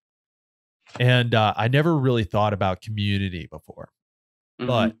 And I never really thought about community before,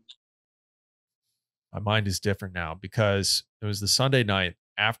 but Hmm. my mind is different now because it was the Sunday night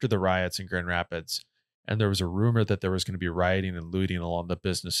after the riots in Grand Rapids, and there was a rumor that there was going to be rioting and looting along the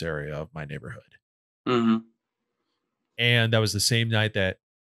business area of my neighborhood. Hmm. And that was the same night that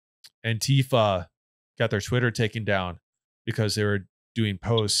Antifa got their Twitter taken down because they were doing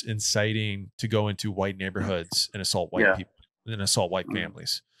posts inciting to go into white neighborhoods and assault white Yeah. people and assault white Mhm.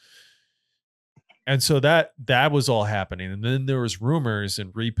 families. And so that was all happening. And then there was rumors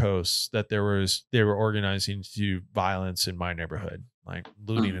and reposts that they were organizing to do violence in my neighborhood, like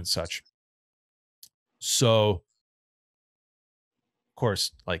looting Mhm. and such. So of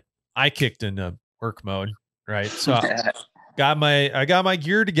course, like I kicked into work mode, right? So I got my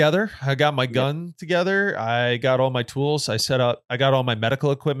gear together. I got my Yeah. gun together. I got all my tools. I got all my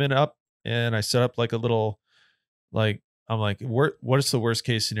medical equipment up, and I set up like a little like I'm like, what is the worst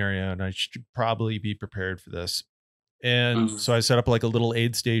case scenario? And I should probably be prepared for this. And Mhm. so I set up like a little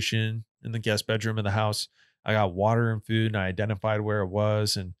aid station in the guest bedroom of the house. I got water and food, and I identified where it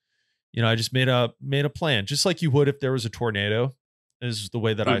was, and I just made a plan, just like you would if there was a tornado. Is the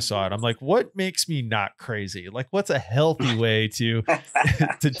way that I Mhm. saw it. I'm like, what makes me not crazy? Like, what's a healthy way to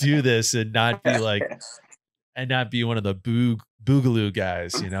to do this and not be like and not be one of the boogaloo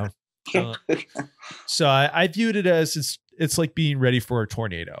guys? Uh, so I viewed it as it's like being ready for a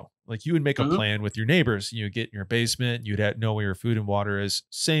tornado. Like you would make a Mhm. plan with your neighbors. You get in your basement. Know where your food and water is.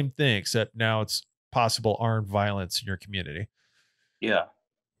 Same thing, except now it's possible armed violence in your community. Yeah.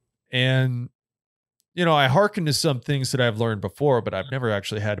 And I hearken to some things that I've learned before, but I've never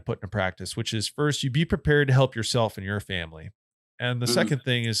actually had to put into practice, which is first, you be prepared to help yourself and your family. And the Mhm. second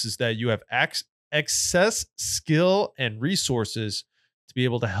thing is that you have excess skill and resources to be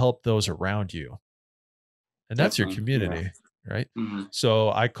able to help those around you. And that's your Definitely. Yeah. community, right? Mhm.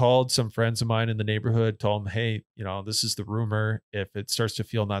 So I called some friends of mine in the neighborhood, told them, hey, this is the rumor. If it starts to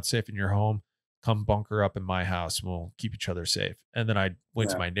feel not safe in your home, come bunker up in my house and we'll keep each other safe. And then I went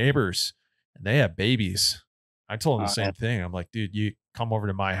to Yeah. my neighbors and they have babies. I told them the Yeah. same thing. I'm like, dude, you come over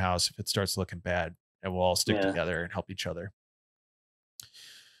to my house if it starts looking bad and we'll all stick Yeah. together and help each other.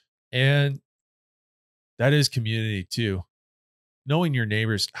 And that is community too. Knowing your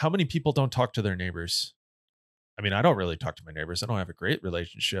neighbors, how many people don't talk to their neighbors? I mean, I don't really talk to my neighbors. I don't have a great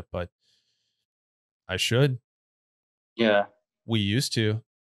relationship, but I should. Yeah. We used to,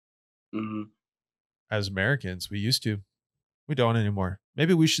 Mhm. as Americans. We used to. We don't anymore.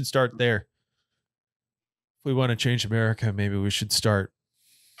 Maybe we should start there. If we want to change America, maybe we should start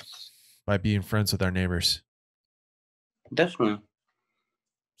by being friends with our neighbors. Definitely.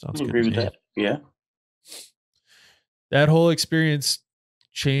 Sounds I good to agree with me. that. Yeah. That whole experience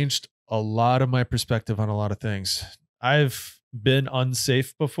changed a lot of my perspective on a lot of things. I've been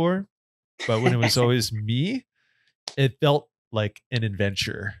unsafe before, but when it was always me, it felt like an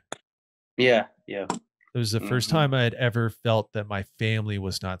adventure. Yeah. Yeah. It was the first Mhm. time I had ever felt that my family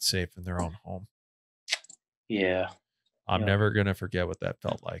was not safe in their own home. Yeah. I'm Yeah. never going to forget what that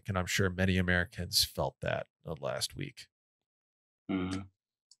felt like. And I'm sure many Americans felt that the last week. Mhm.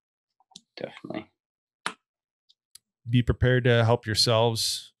 Definitely. Be prepared to help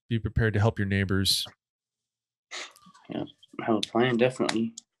yourselves, be prepared to help your neighbors. Yeah. Have a plan.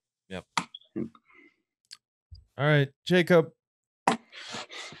 Definitely. Yep. Mm. All right, Jacob,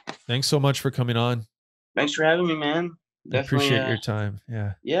 thanks so much for coming on. Thanks for having me, man. I Definitely. appreciate your time.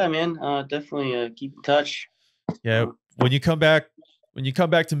 Yeah. Yeah, man. Definitely. Keep in touch. Yeah. Uh, When you come back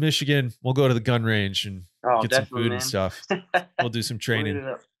to Michigan, we'll go to the gun range and oh, get some definitely, food and man. stuff. We'll do some We'll hit training. it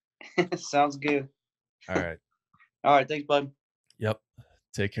up. Sounds good. All right. All right. Thanks, bud. Yep.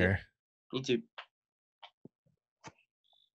 Take Yep. care. You too.